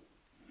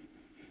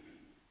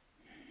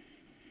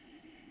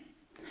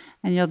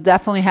 And you'll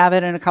definitely have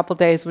it in a couple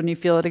days when you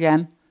feel it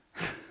again.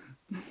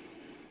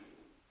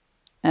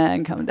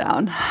 And come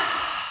down.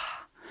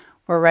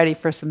 We're ready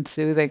for some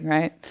soothing,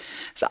 right?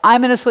 So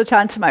I'm going to switch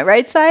on to my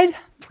right side.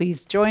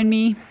 Please join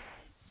me.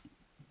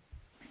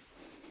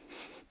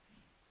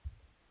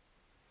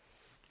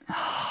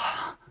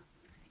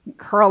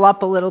 Curl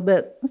up a little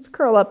bit. Let's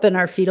curl up in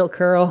our fetal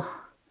curl.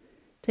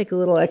 Take a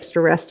little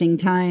extra resting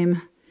time.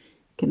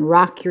 You can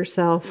rock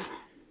yourself.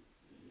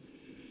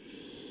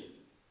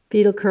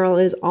 Fetal curl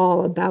is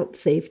all about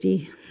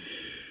safety.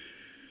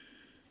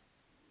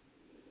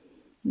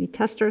 We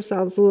test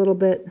ourselves a little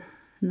bit,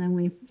 and then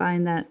we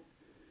find that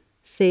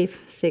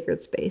safe,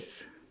 sacred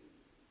space.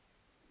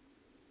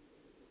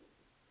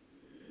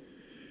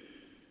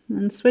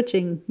 And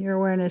switching your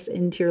awareness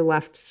into your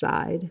left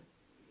side.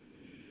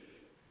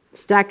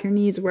 Stack your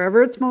knees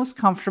wherever it's most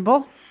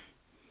comfortable.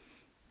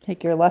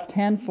 Take your left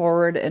hand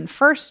forward, and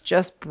first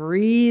just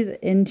breathe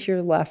into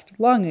your left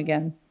lung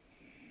again.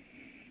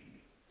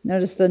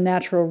 Notice the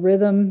natural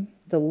rhythm,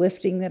 the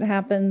lifting that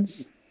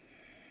happens,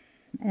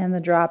 and the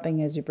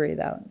dropping as you breathe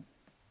out.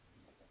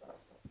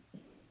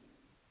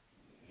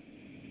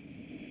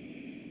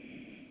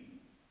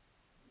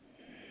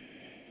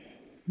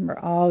 Remember,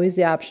 always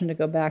the option to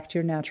go back to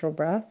your natural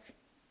breath.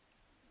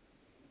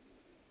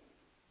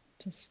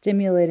 Just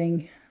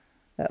stimulating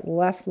that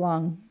left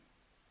lung.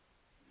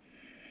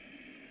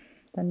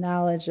 The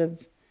knowledge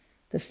of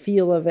the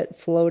feel of it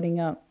floating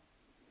up.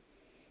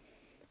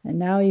 And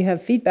now you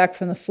have feedback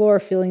from the floor,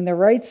 feeling the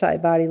right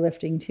side body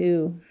lifting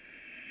too.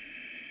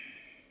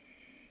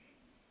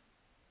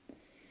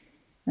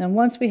 And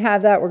once we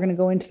have that, we're going to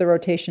go into the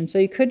rotation. So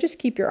you could just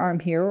keep your arm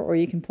here, or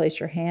you can place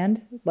your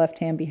hand, left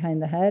hand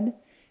behind the head.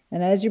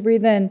 And as you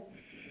breathe in,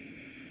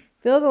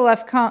 feel the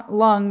left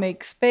lung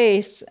make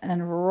space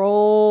and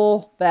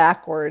roll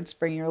backwards.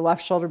 Bring your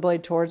left shoulder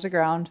blade towards the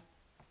ground.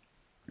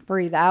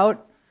 Breathe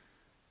out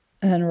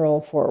and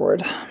roll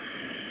forward.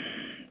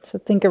 So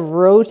think of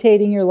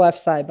rotating your left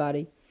side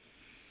body.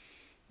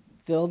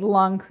 Fill the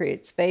lung,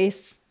 create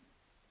space.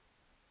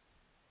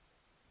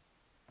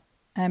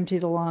 Empty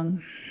the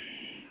lung,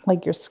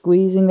 like you're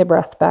squeezing the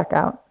breath back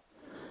out.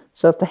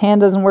 So if the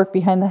hand doesn't work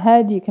behind the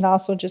head, you can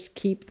also just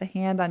keep the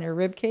hand on your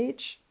rib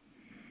cage,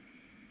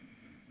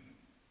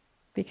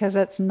 because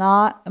that's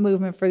not a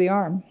movement for the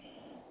arm.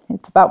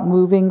 It's about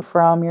moving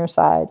from your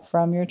side,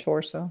 from your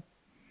torso.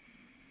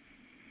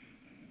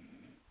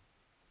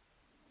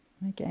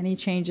 Make any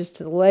changes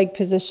to the leg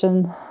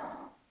position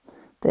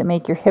that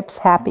make your hips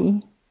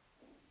happy.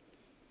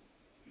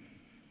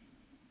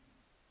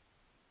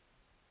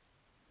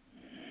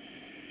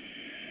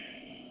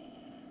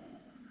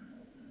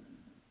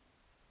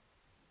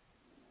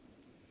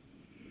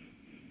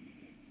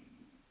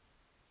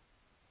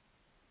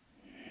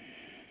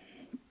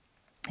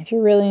 If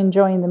you're really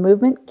enjoying the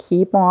movement,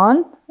 keep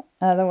on.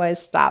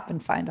 Otherwise, stop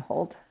and find a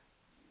hold.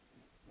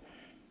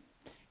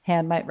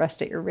 Hand might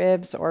rest at your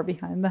ribs or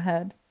behind the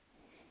head.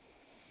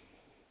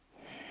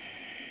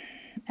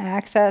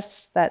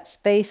 Access that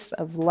space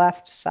of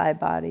left side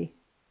body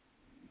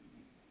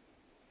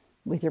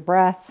with your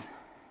breath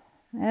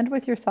and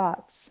with your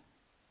thoughts.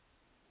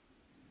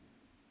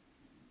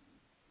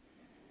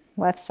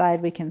 Left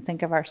side, we can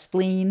think of our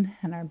spleen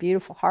and our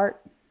beautiful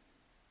heart.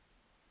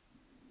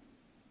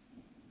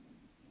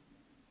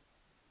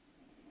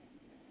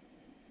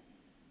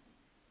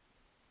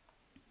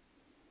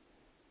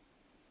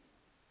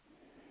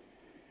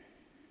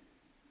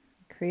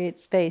 Create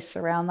space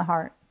around the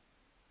heart.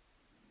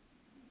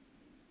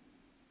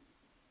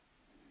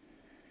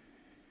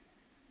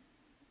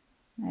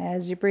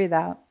 As you breathe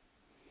out,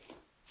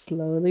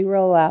 slowly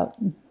roll out.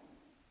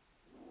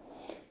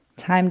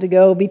 Time to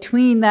go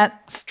between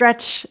that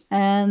stretch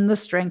and the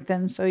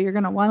strengthen. So you're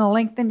going to want to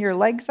lengthen your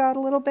legs out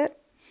a little bit.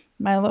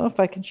 Milo, if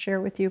I can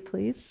share with you,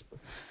 please.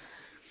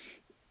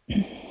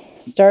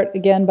 Start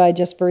again by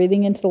just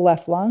breathing into the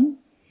left lung.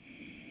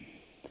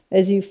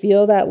 As you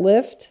feel that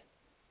lift,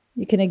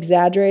 you can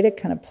exaggerate it,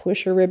 kind of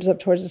push your ribs up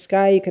towards the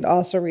sky. You could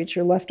also reach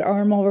your left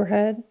arm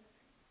overhead.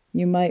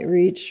 You might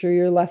reach through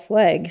your left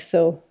leg.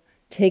 So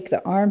take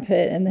the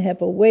armpit and the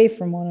hip away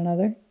from one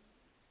another.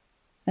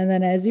 And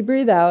then as you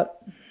breathe out,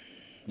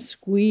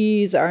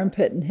 squeeze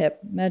armpit and hip.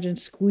 Imagine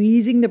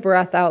squeezing the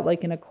breath out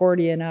like an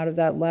accordion out of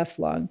that left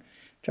lung.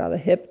 Draw the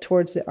hip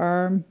towards the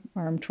arm,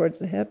 arm towards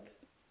the hip.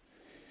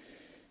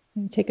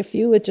 And take a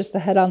few with just the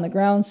head on the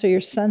ground so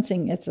you're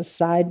sensing it's a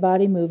side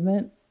body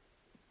movement.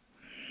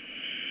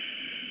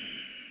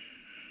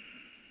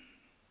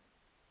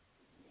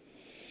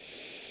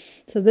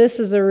 So this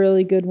is a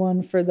really good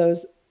one for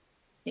those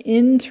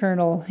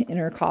internal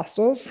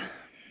intercostals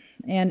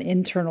and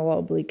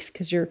internal obliques,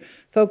 because you're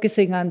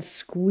focusing on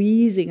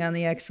squeezing on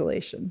the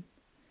exhalation.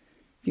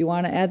 If you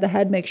want to add the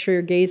head, make sure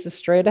your gaze is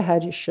straight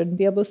ahead. You shouldn't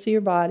be able to see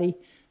your body.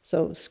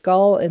 So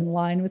skull in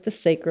line with the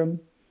sacrum.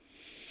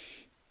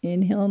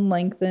 Inhale and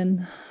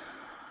lengthen.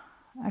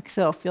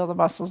 Exhale, feel the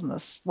muscles in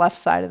the left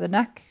side of the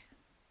neck.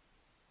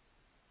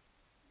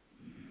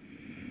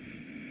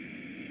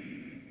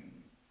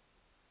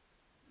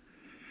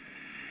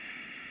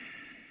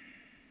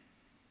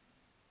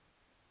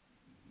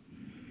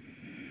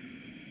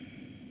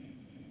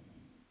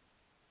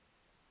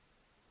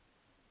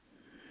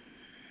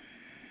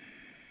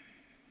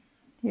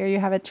 Here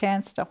you have a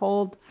chance to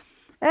hold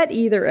at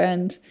either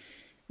end.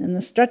 In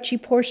the stretchy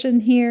portion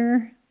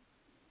here,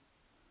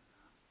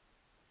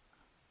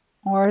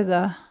 or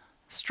the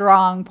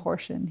strong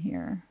portion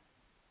here.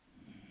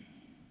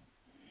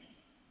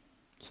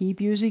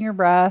 Keep using your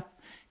breath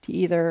to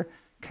either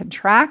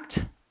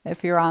contract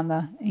if you're on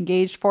the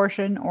engaged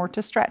portion, or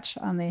to stretch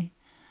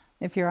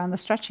if you're on the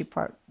stretchy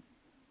part.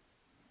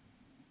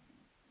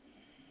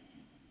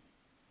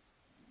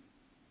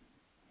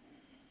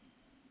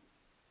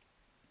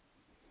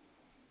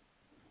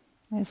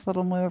 Nice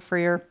little move for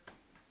your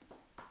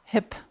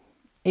hip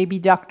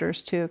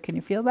abductors too. Can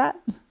you feel that?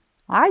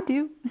 I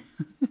do.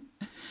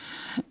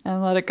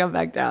 And let it come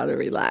back down and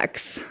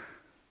relax.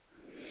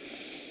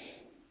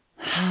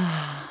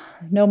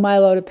 No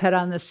Milo to pet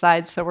on this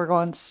side, so we're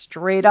going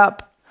straight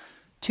up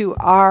to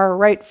our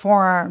right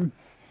forearm.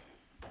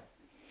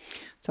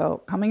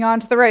 So coming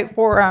onto the right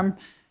forearm,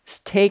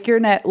 take your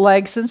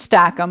legs and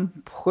stack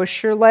them.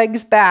 Push your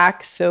legs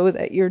back so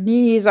that your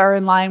knees are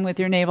in line with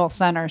your navel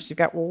center. So you've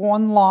got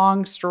one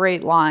long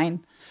straight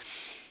line.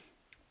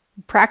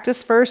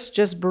 Practice first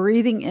just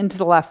breathing into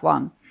the left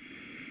lung.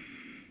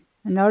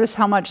 And notice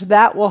how much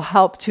that will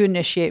help to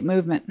initiate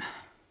movement.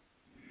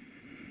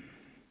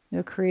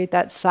 You'll create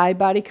that side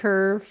body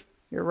curve.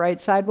 Your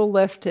right side will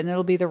lift, and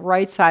it'll be the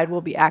right side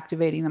will be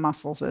activating the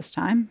muscles this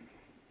time.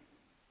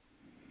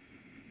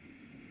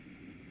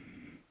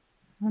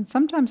 And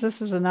sometimes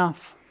this is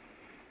enough.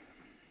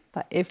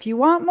 But if you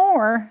want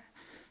more,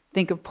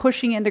 think of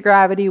pushing into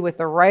gravity with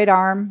the right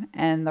arm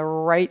and the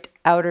right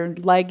outer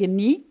leg and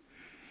knee.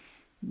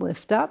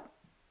 Lift up,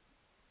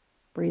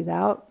 breathe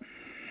out,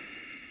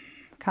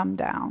 come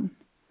down.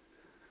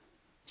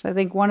 So I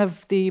think one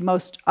of the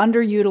most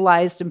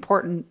underutilized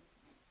important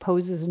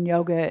poses in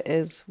yoga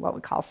is what we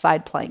call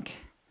side plank.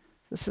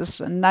 This is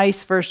a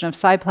nice version of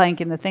side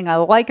plank, and the thing I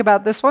like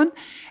about this one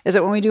is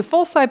that when we do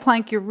full side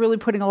plank, you're really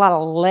putting a lot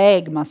of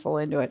leg muscle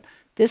into it.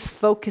 This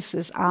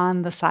focuses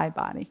on the side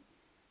body,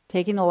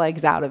 taking the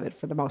legs out of it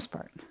for the most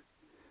part.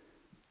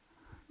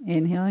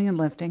 Inhaling and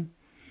lifting.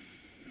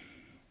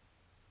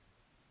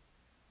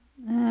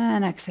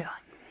 And exhaling.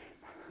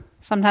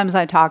 Sometimes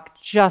I talk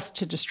just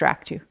to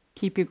distract you,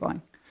 keep you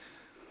going.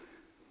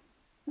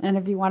 And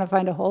if you want to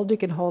find a hold, you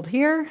can hold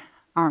here.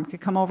 Arm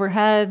could come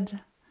overhead.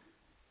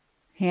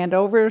 Hand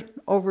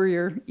over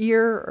your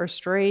ear or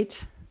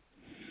straight.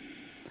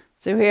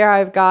 So here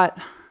I've got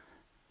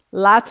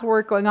lots of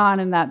work going on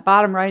in that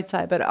bottom right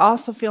side, but I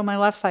also feel my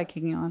left side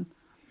kicking on.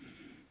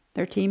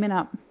 They're teaming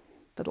up.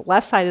 But the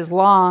left side is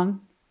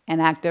long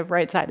and active.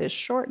 Right side is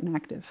short and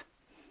active.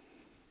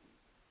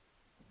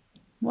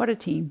 What a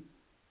team.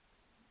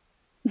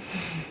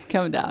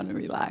 Come down and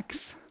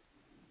relax.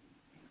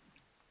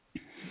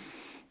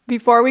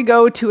 Before we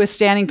go to a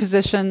standing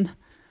position,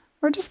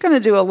 we're just going to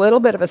do a little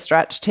bit of a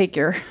stretch. Take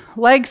your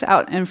legs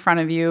out in front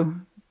of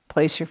you.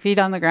 Place your feet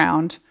on the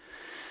ground.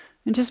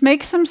 And just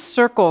make some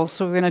circles.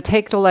 So we're going to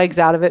take the legs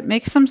out of it.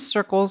 Make some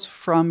circles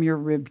from your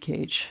rib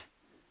cage.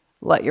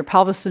 Let your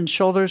pelvis and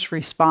shoulders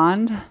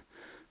respond.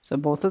 So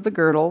both of the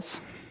girdles.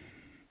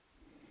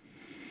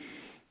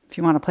 If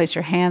you want to place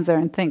your hands there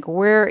and think,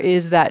 where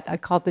is that? I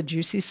call it the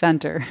juicy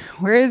center.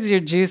 Where is your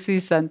juicy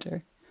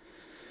center?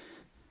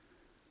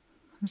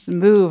 Just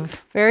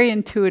move very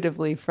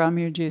intuitively from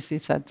your juicy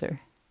center.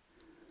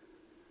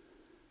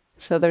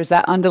 So there's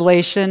that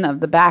undulation of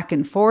the back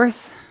and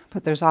forth,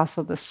 but there's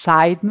also the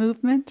side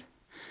movement.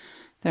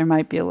 There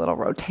might be a little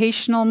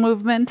rotational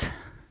movement.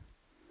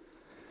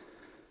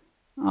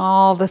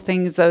 All the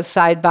things those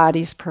side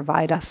bodies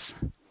provide us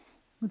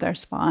with our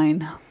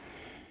spine.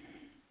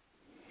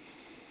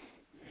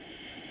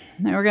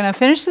 Now we're going to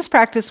finish this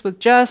practice with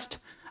just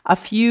a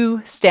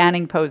few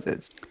standing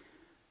poses.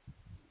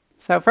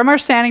 So from our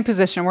standing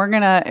position, we're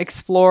going to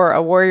explore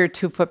a warrior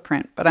two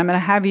footprint, but I'm going to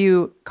have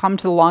you come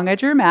to the long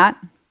edge of your mat,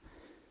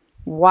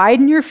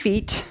 widen your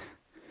feet,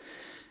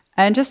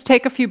 and just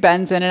take a few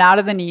bends in and out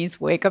of the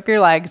knees. Wake up your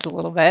legs a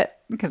little bit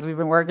because we've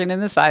been working in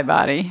the side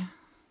body.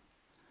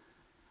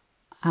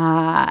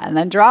 And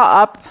then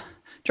draw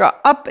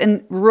up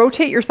and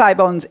rotate your thigh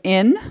bones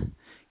in.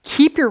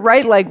 Keep your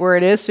right leg where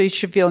it is, so you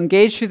should feel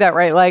engaged through that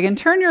right leg, and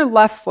turn your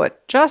left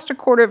foot just a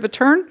quarter of a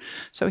turn.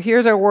 So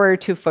here's our warrior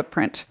two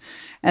footprint.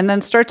 And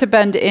then start to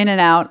bend in and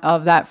out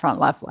of that front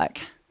left leg.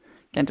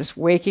 Again, just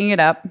waking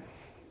it up.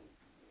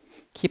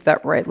 Keep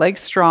that right leg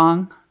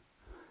strong.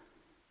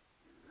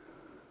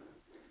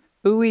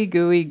 Ooey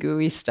gooey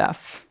gooey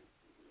stuff.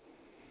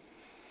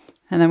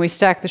 And then we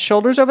stack the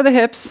shoulders over the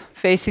hips,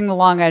 facing the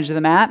long edge of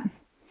the mat.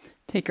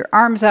 Take your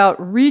arms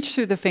out, reach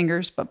through the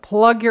fingers, but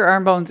plug your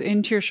arm bones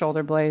into your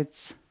shoulder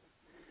blades.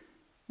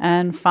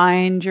 And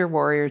find your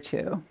warrior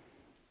two.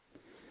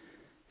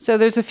 So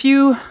there's a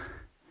few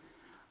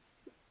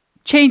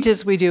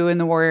changes we do in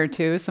the warrior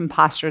two, some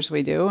postures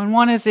we do, and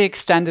one is the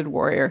extended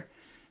warrior.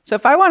 So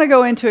if I want to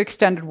go into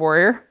extended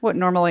warrior, what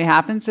normally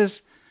happens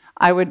is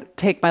I would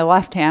take my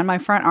left hand, my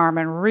front arm,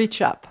 and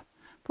reach up.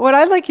 But what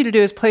I'd like you to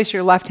do is place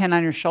your left hand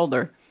on your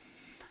shoulder.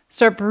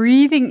 Start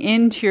breathing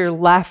into your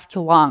left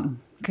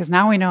lung, because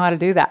now we know how to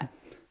do that.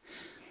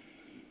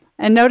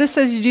 And notice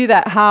as you do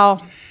that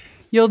how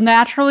you'll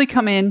naturally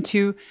come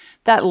into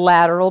that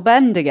lateral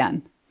bend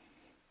again.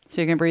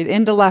 So you can breathe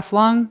into left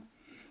lung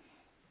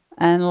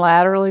and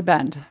laterally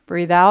bend.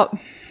 Breathe out.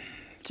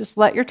 Just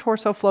let your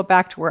torso flow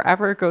back to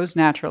wherever it goes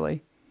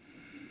naturally.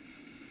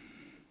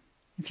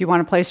 If you want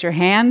to place your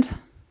hand,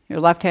 your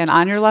left hand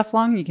on your left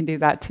lung, you can do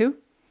that too.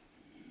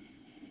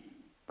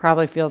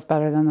 Probably feels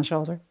better than the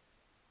shoulder.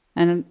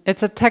 And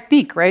it's a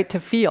technique, right, to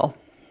feel.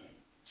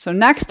 So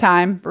next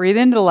time, breathe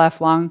into the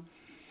left lung.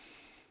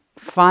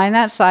 Find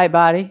that side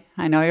body.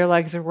 I know your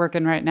legs are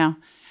working right now.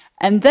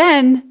 And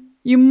then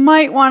you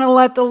might want to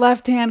let the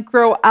left hand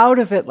grow out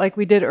of it like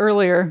we did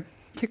earlier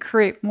to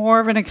create more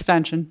of an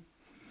extension.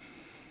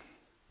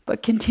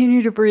 But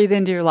continue to breathe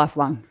into your left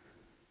lung.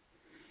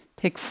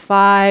 Take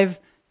 5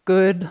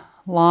 good,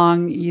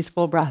 long,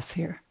 easeful breaths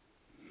here.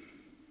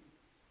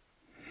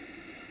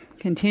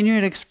 Continue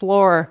to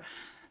explore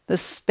the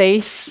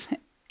space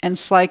and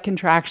slight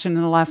contraction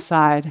in the left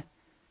side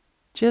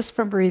just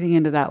from breathing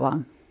into that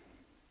lung.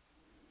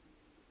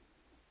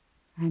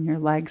 And your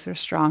legs are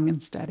strong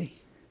and steady.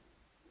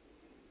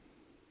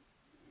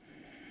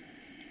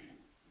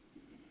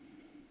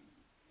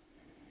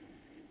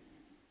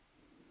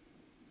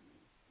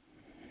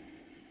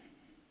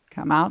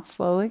 Come out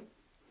slowly.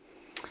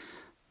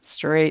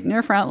 Straighten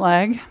your front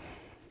leg.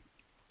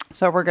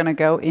 So we're going to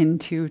go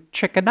into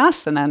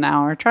Trikonasana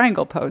now, or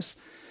triangle pose.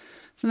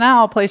 So now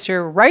I'll place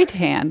your right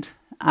hand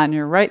on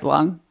your right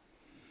lung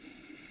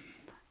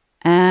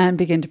and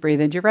begin to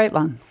breathe into your right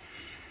lung.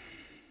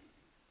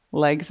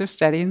 Legs are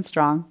steady and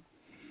strong.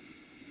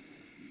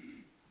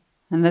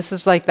 And this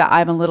is like the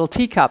I'm a little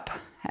teacup.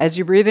 As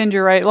you breathe into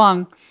your right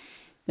lung,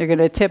 you're going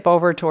to tip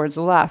over towards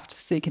the left.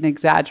 So you can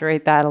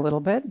exaggerate that a little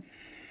bit.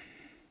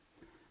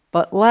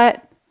 But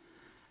let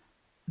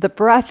the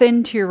breath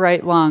into your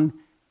right lung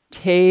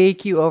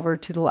take you over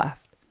to the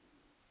left.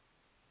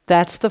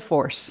 That's the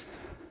force,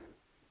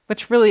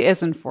 which really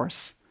isn't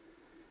force.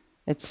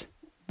 It's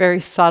very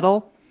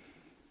subtle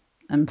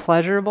and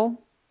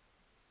pleasurable.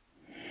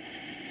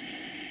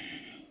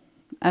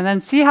 And then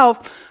see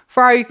how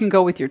far you can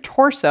go with your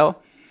torso.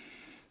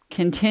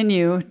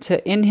 Continue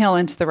to inhale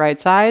into the right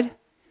side.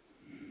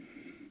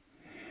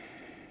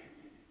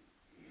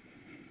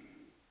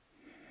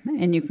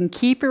 And you can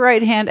keep your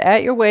right hand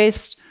at your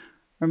waist,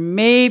 or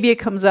maybe it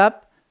comes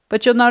up,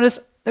 but you'll notice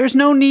there's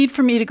no need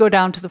for me to go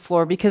down to the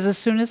floor, because as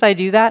soon as I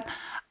do that,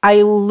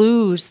 I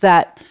lose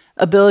that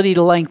ability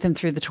to lengthen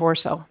through the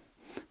torso.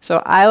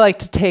 So I like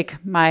to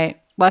take my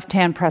left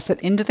hand, press it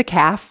into the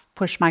calf,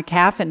 push my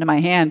calf into my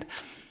hand,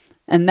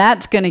 and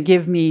that's going to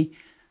give me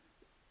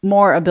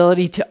more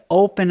ability to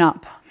open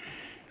up,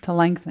 to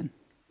lengthen.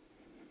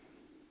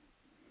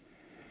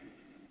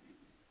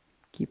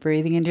 Keep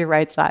breathing into your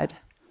right side.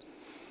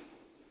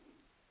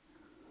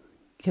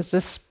 Because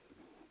this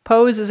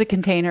pose is a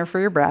container for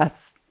your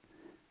breath,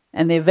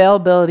 and the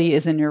availability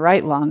is in your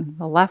right lung.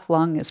 The left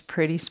lung is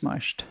pretty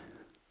smushed.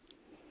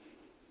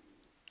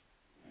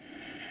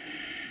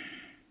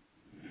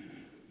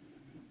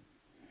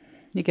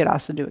 You could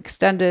also do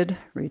extended,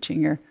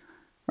 reaching your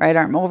right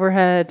arm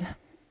overhead.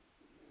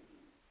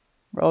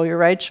 Roll your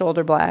right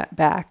shoulder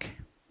back.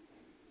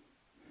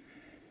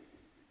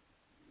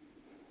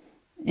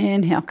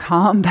 Inhale,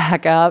 come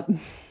back up.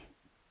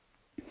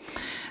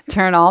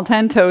 Turn all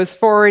 10 toes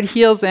forward,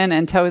 heels in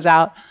and toes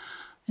out,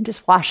 and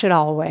just wash it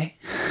all away.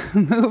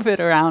 Move it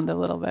around a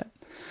little bit.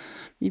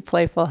 Be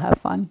playful, have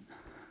fun.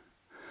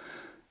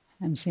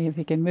 And see if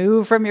you can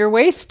move from your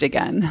waist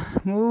again.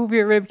 Move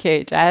your rib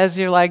cage as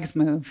your legs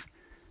move.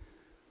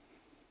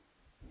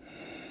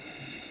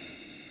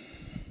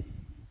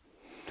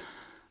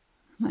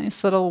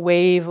 Nice little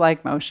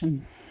wave-like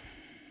motion.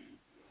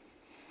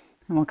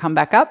 And we'll come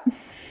back up.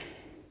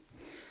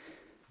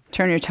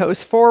 Turn your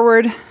toes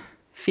forward,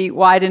 feet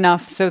wide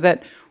enough so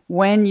that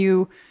when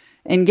you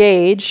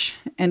engage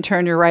and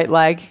turn your right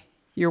leg,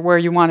 you're where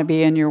you want to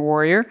be in your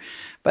warrior.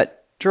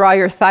 But draw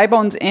your thigh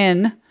bones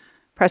in,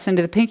 press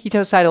into the pinky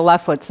toe side of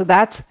left foot. So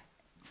that's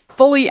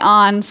fully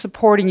on,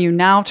 supporting you.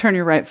 Now turn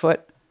your right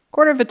foot,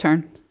 quarter of a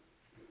turn.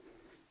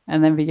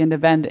 And then begin to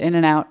bend in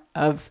and out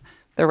of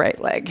the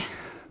right leg.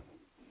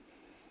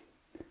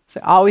 So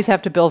always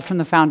have to build from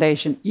the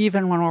foundation,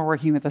 even when we're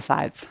working with the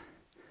sides.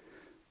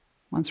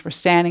 Once we're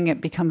standing,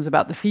 it becomes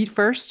about the feet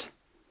first,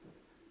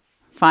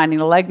 finding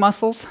the leg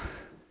muscles.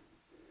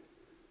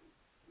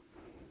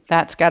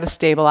 That's got to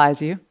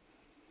stabilize you.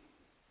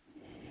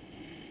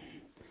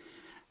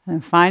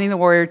 And finding the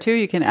warrior two,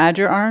 you can add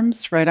your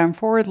arms, right arm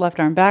forward, left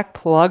arm back,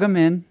 plug them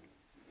in.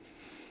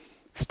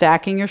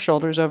 Stacking your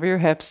shoulders over your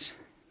hips,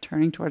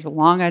 turning towards the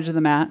long edge of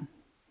the mat.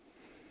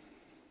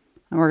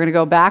 And we're going to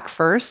go back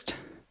first.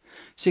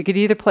 So you could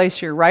either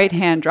place your right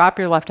hand, drop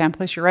your left hand,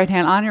 place your right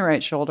hand on your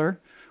right shoulder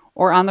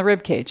or on the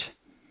rib cage.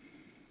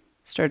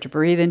 Start to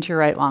breathe into your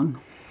right lung.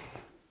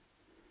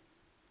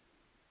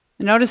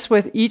 And notice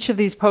with each of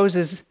these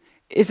poses,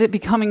 is it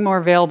becoming more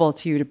available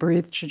to you to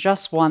breathe to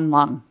just one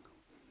lung?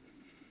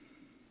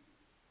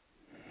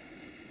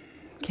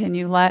 Can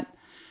you let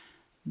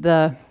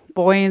the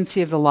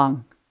buoyancy of the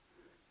lung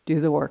do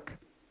the work?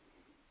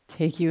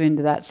 Take you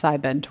into that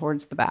side bend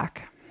towards the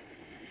back.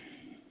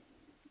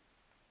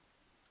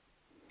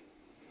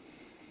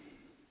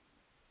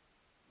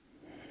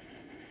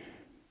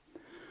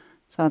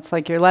 So it's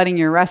like you're letting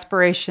your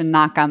respiration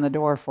knock on the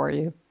door for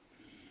you.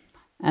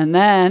 And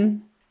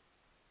then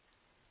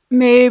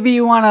maybe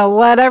you want to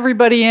let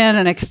everybody in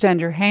and extend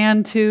your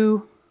hand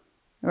to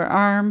your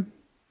arm.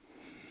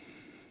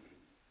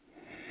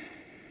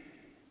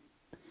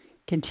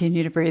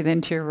 Continue to breathe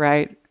into your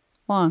right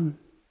lung.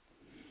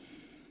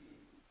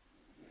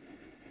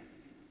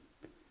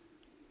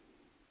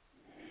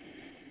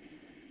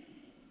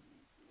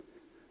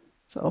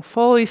 So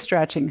fully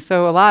stretching.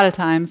 So a lot of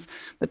times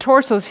the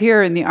torso's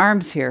here and the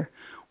arm's here.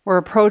 We're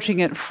approaching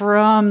it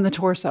from the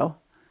torso.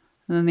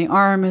 And then the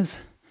arm is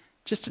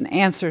just an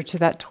answer to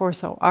that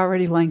torso,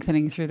 already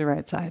lengthening through the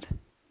right side.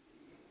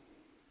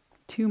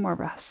 2 more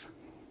breaths.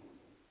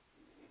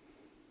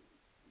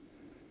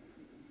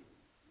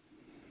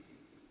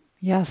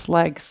 Yes,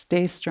 legs,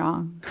 stay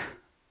strong.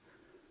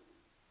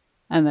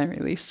 And then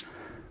release.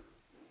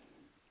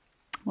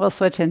 We'll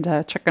switch into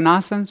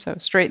Trikonasana, so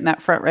straighten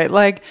that front right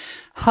leg,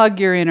 hug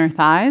your inner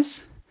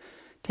thighs,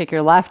 take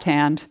your left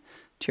hand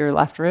to your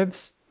left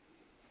ribs,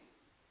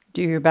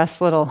 do your best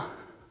little,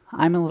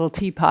 I'm a little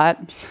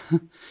teapot,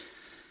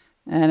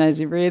 And as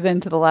you breathe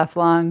into the left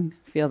lung,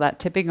 feel that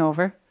tipping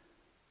over.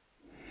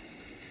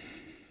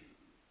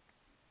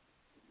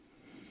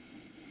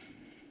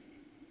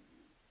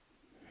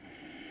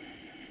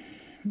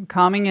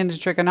 Coming into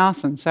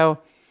Trikonasana. So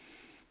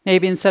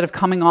maybe instead of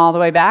coming all the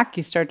way back,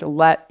 you start to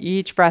let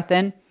each breath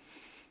in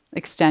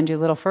extend you a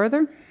little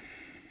further.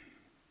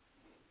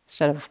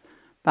 Instead of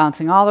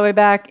bouncing all the way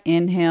back,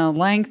 inhale,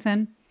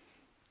 lengthen.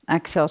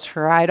 Exhale,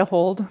 try to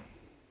hold.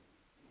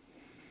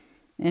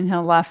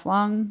 Inhale, left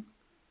lung.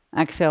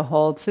 Exhale,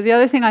 hold. So the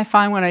other thing I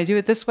find when I do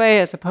it this way,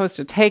 as opposed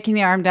to taking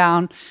the arm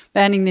down,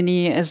 bending the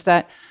knee, is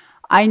that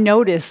I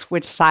notice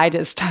which side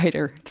is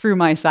tighter through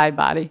my side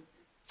body.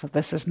 So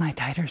this is my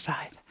tighter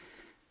side.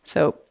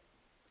 So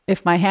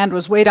if my hand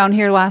was way down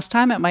here last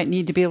time, it might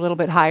need to be a little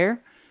bit higher.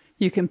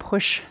 You can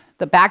push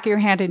the back of your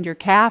hand into your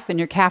calf and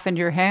your calf into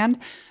your hand.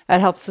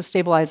 That helps to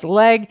stabilize the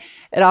leg.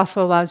 It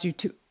also allows you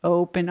to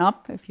open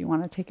up if you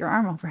want to take your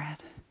arm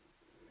overhead.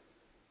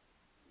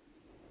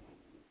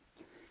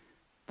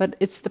 But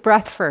it's the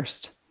breath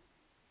first.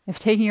 If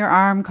taking your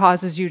arm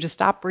causes you to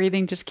stop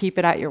breathing, just keep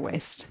it at your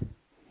waist.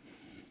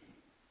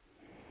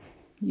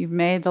 You've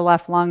made the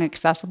left lung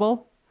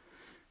accessible,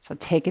 so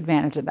take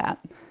advantage of that.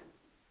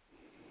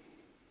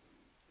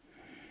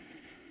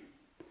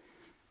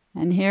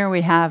 And here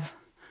we have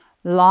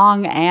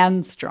long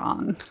and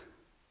strong.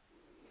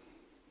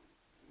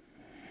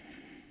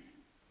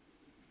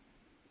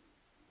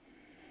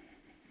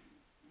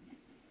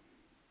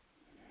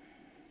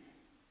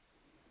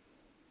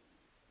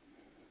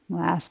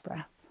 Last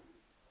breath.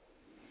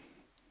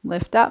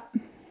 Lift up.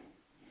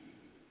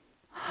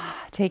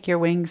 Take your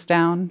wings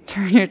down.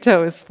 Turn your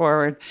toes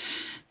forward.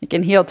 You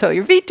can heel toe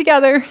your feet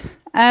together.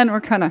 And we're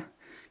going to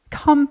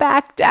come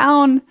back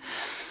down.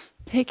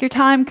 Take your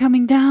time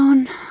coming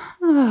down.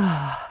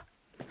 We'll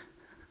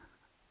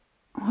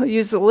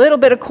use a little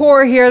bit of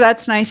core here.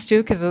 That's nice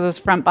too because of those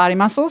front body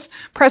muscles.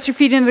 Press your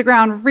feet into the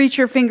ground. Reach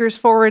your fingers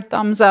forward.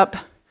 Thumbs up.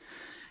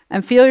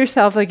 And feel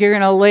yourself like you're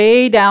going to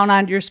lay down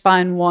onto your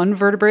spine one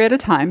vertebrae at a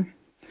time.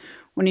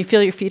 When you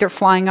feel your feet are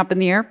flying up in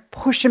the air,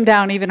 push them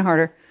down even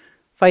harder.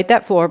 Fight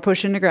that floor,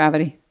 push into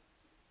gravity.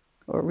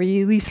 Go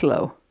really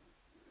slow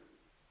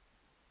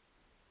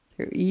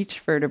through each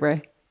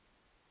vertebrae.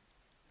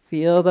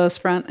 Feel those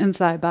front and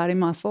side body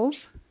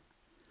muscles.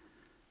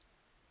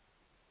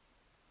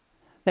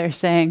 They're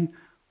saying,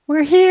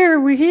 we're here,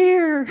 we're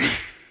here.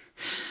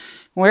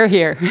 We're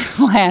here,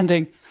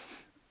 landing.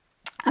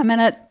 I'm going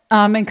to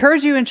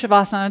encourage you in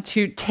Shavasana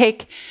to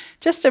take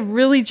just a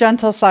really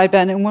gentle side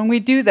bend. And when we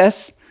do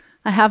this,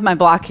 I have my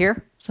block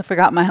here. So if I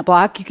got my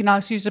block, you can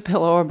also use a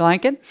pillow or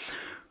blanket.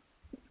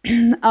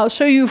 I'll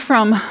show you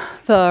from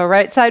the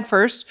right side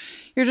first.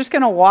 You're just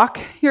going to walk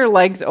your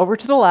legs over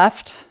to the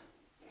left.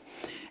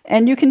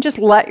 And you can just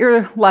let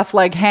your left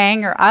leg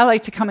hang, or I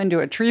like to come into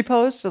a tree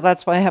pose. So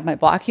that's why I have my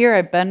block here.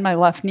 I bend my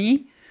left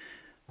knee,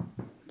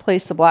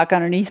 place the block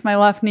underneath my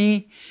left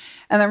knee,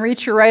 and then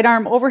reach your right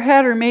arm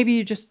overhead, or maybe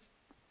you just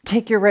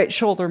take your right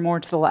shoulder more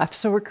to the left.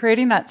 So we're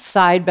creating that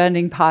side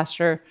bending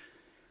posture,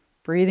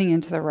 breathing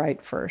into the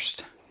right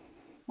first.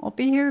 We'll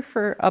be here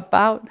for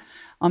about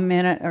a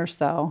minute or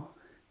so.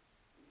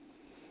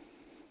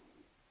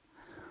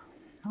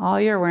 All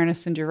your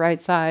awareness into your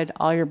right side,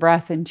 all your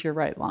breath into your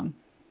right lung.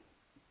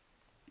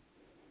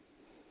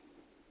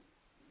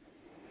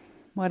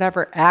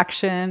 Whatever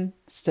action,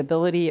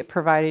 stability it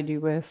provided you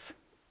with.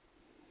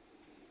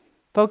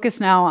 Focus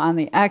now on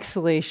the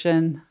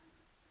exhalation,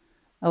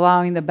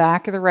 allowing the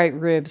back of the right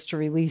ribs to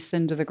release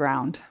into the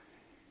ground.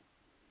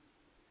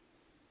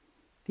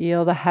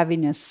 Feel the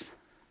heaviness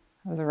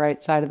of the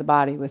right side of the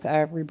body with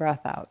every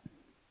breath out.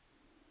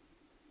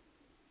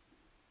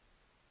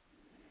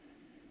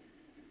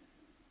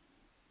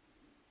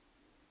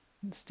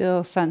 And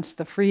still sense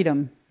the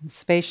freedom and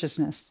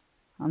spaciousness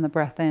on the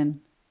breath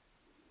in.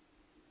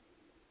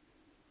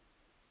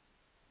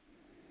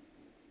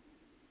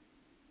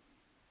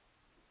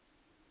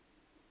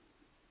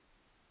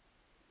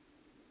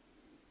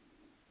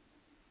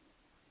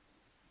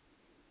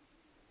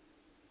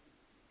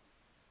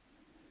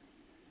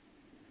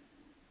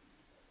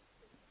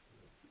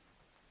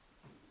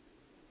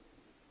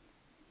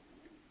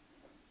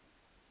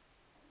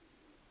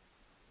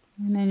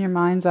 And in your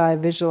mind's eye,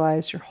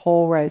 visualize your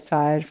whole right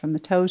side from the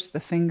toes to the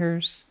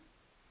fingers,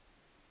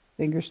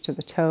 fingers to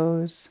the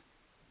toes.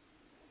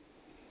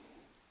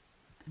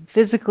 And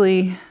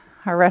physically,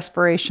 our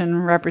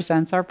respiration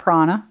represents our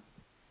prana,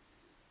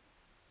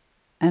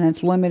 and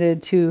it's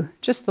limited to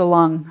just the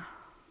lung.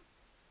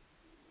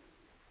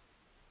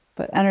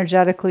 But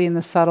energetically in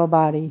the subtle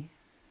body,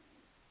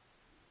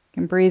 you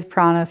can breathe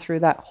prana through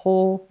that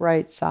whole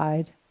right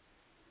side,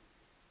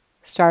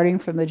 starting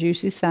from the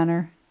juicy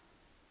center,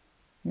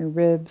 your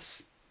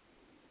ribs.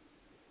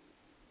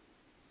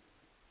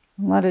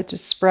 And let it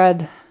just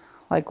spread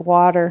like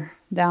water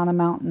down a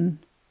mountain,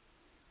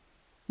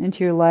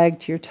 into your leg,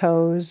 to your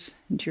toes,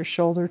 into your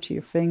shoulder, to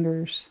your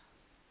fingers.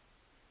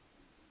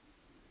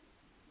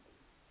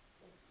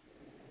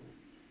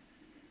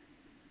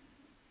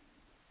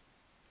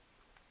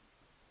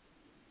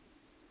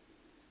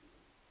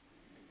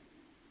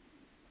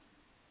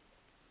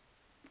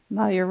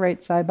 Allow your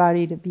right side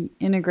body to be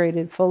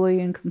integrated fully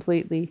and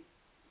completely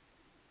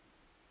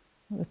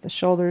with the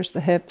shoulders, the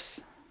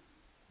hips,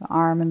 the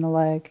arm, and the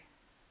leg.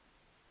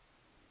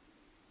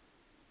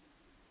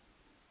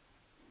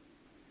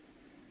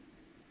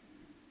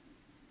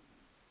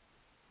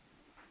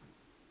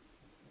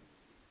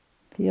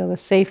 Feel the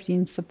safety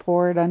and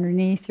support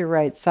underneath your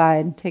right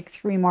side. Take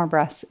 3 more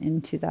breaths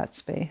into that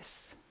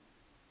space.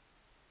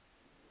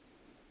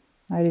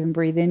 Might even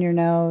breathe in your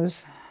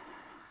nose.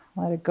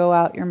 Let it go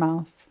out your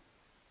mouth.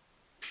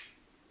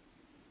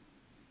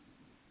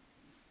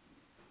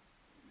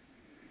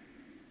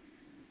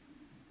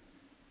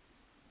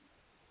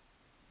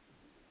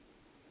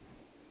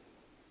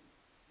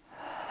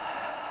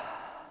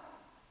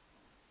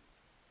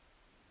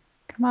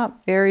 Come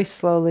up very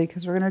slowly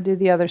because we're going to do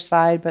the other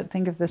side, but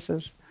think of this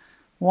as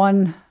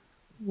one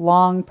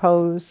long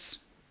pose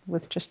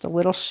with just a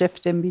little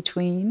shift in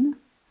between.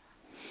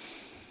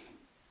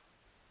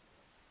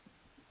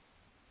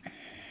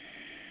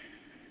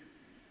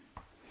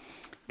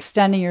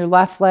 Extending your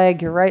left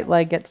leg, your right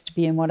leg gets to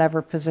be in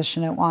whatever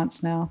position it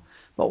wants now.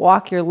 But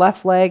walk your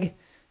left leg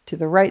to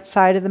the right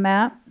side of the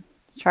mat.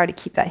 Try to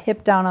keep that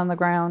hip down on the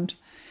ground.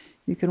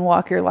 You can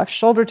walk your left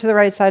shoulder to the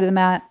right side of the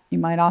mat. You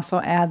might also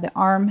add the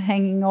arm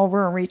hanging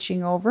over or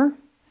reaching over.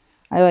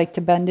 I like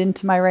to bend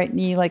into my right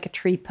knee like a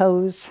tree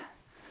pose.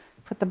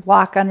 Put the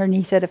block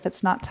underneath it if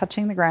it's not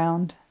touching the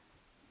ground.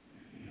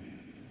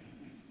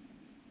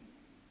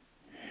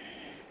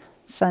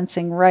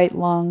 Sensing left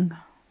lung,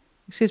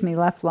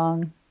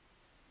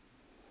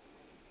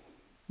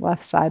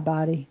 left side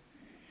body.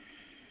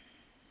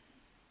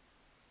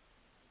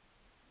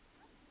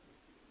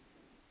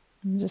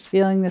 I'm just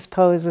feeling this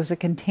pose as a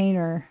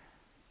container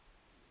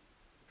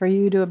for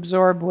you to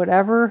absorb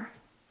whatever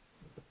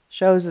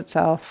shows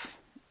itself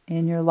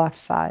in your left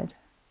side.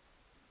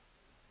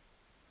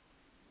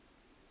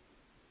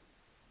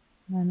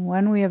 And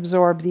when we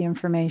absorb the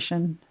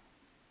information,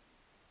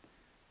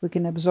 we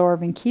can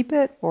absorb and keep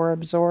it or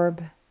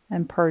absorb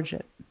and purge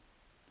it.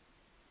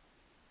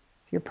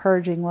 If you're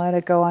purging, let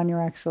it go on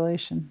your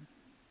exhalation.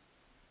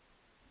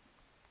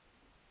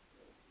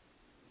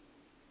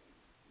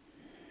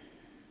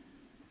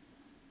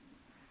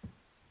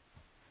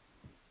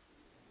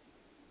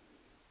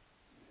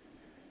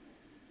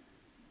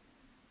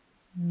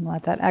 And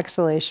let that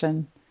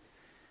exhalation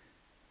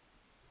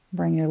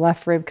bring your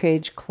left rib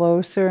cage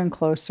closer and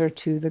closer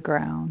to the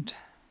ground.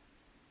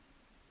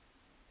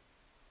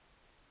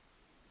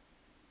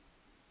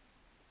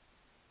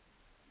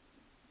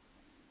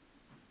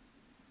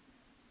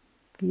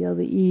 Feel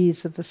the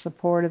ease of the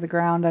support of the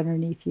ground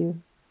underneath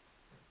you.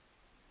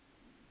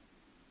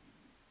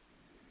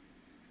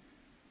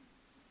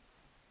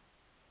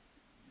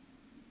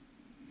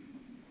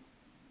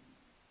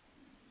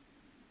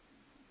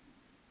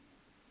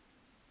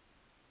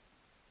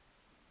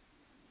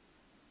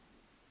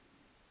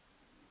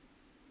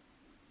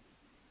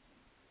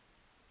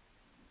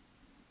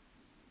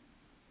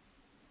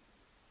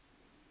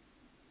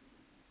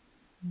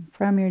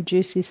 From your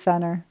juicy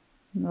center,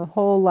 the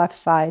whole left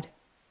side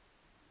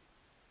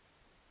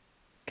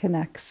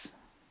connects.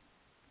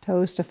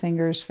 Toes to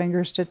fingers,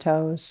 fingers to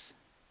toes.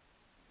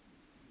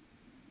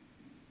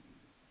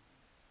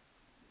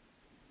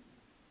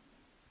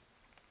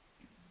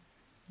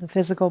 The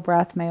physical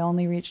breath may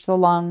only reach the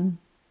lung,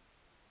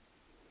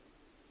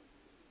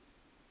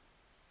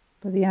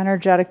 but the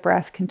energetic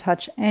breath can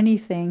touch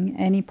anything,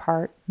 any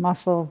part,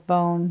 muscle,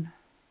 bone,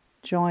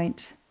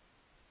 joint,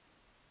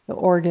 the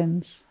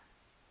organs,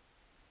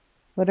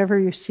 whatever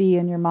you see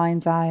in your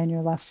mind's eye on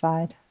your left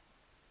side.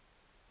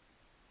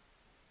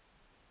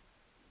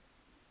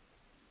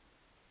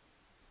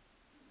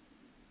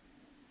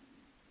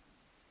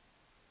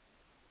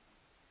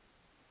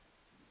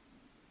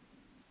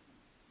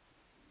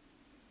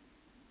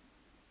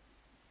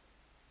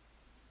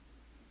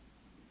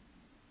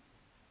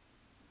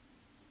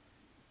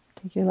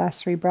 Take your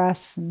last 3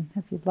 breaths, and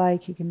if you'd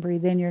like, you can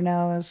breathe in your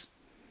nose,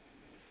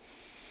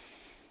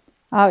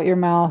 out your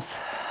mouth,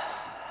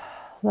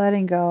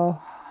 letting go.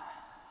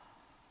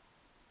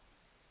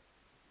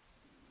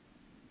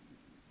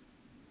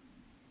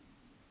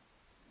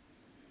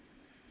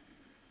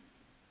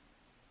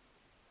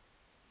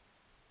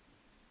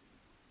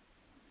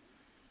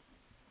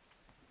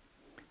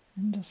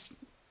 And just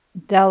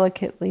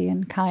delicately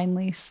and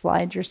kindly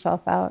slide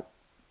yourself out.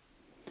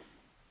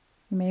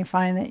 You may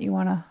find that you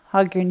want to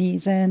hug your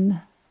knees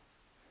in,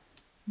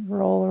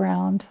 roll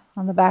around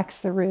on the backs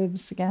of the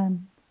ribs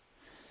again,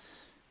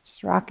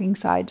 just rocking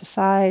side to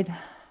side.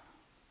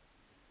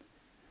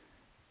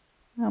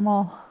 And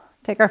we'll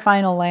take our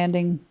final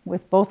landing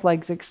with both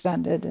legs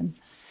extended and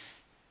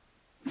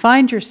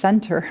find your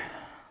center.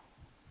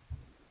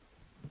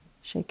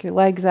 Shake your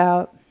legs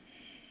out.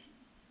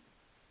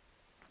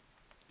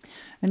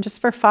 And just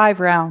for 5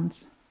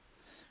 rounds,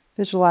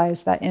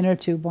 visualize that inner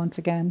tube once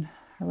again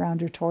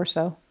around your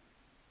torso.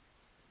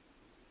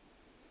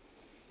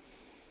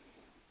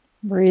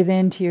 Breathe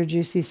into your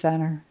juicy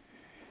center.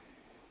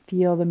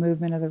 Feel the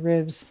movement of the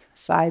ribs,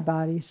 side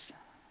bodies.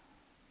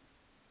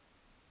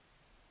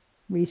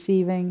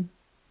 receiving,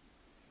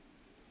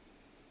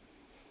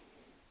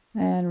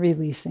 and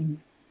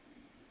releasing.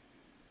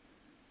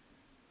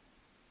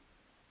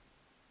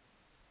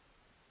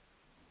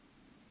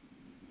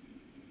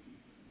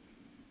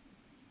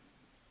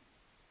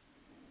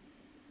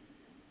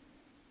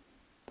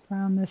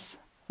 From this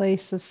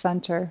place of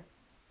center,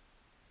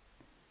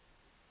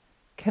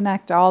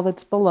 connect all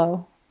that's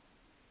below.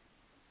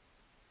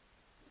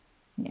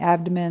 The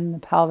abdomen, the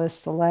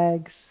pelvis, the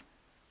legs,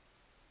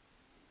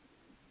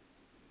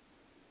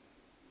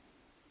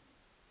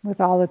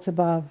 with all that's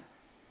above.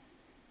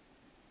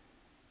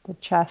 The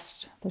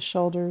chest, the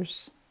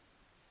shoulders,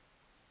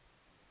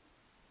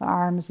 the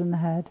arms, and the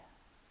head.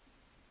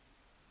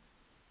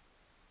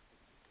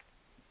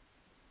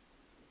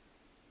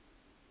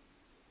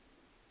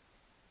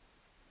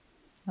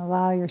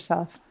 Allow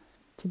yourself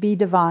to be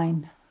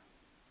divine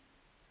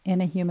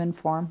in a human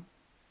form.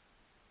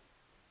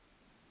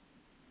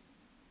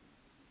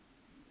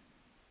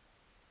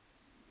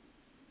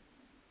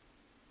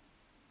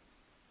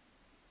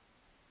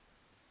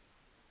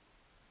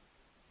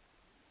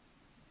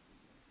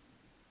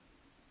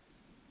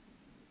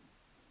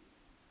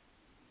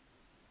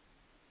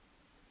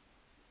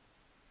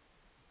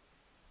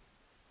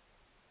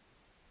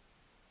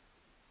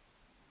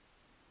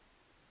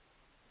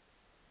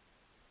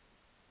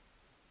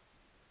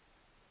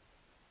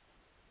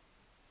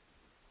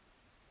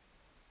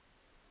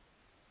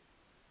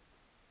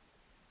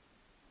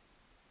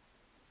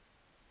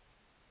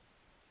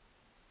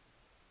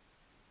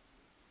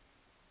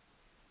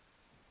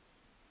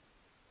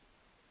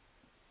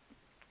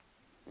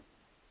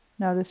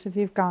 Notice if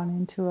you've gone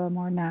into a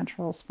more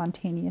natural,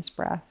 spontaneous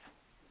breath.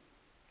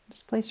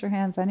 Just place your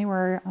hands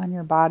anywhere on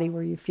your body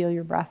where you feel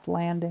your breath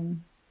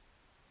landing.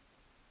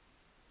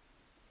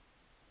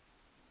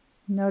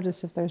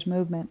 Notice if there's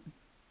movement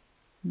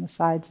in the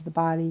sides of the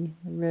body,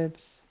 the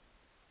ribs.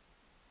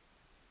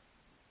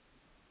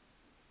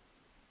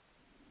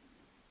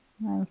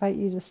 I invite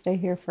you to stay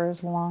here for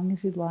as long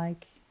as you'd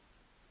like.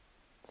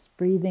 Just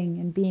breathing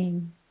and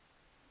being,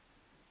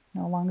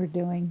 no longer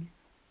doing.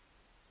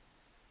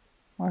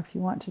 Or if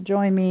you want to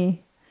join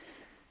me,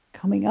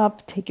 coming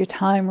up, take your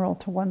time, roll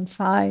to one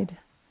side.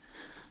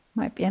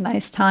 Might be a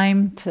nice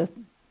time to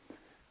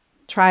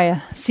try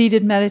a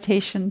seated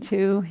meditation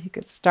too. You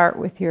could start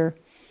with your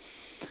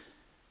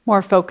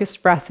more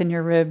focused breath in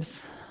your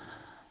ribs.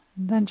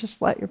 And then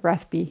just let your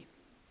breath be.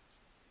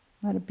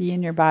 Let it be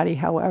in your body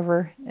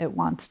however it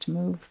wants to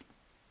move.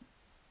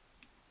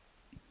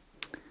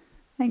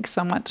 Thanks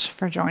so much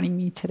for joining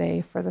me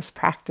today for this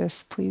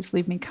practice. Please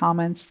leave me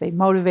comments. They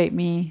motivate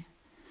me.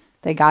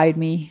 They guide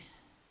me.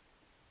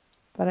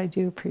 But I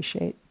do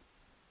appreciate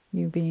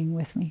you being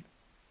with me.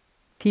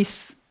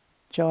 Peace,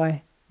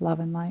 joy,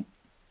 love, and light.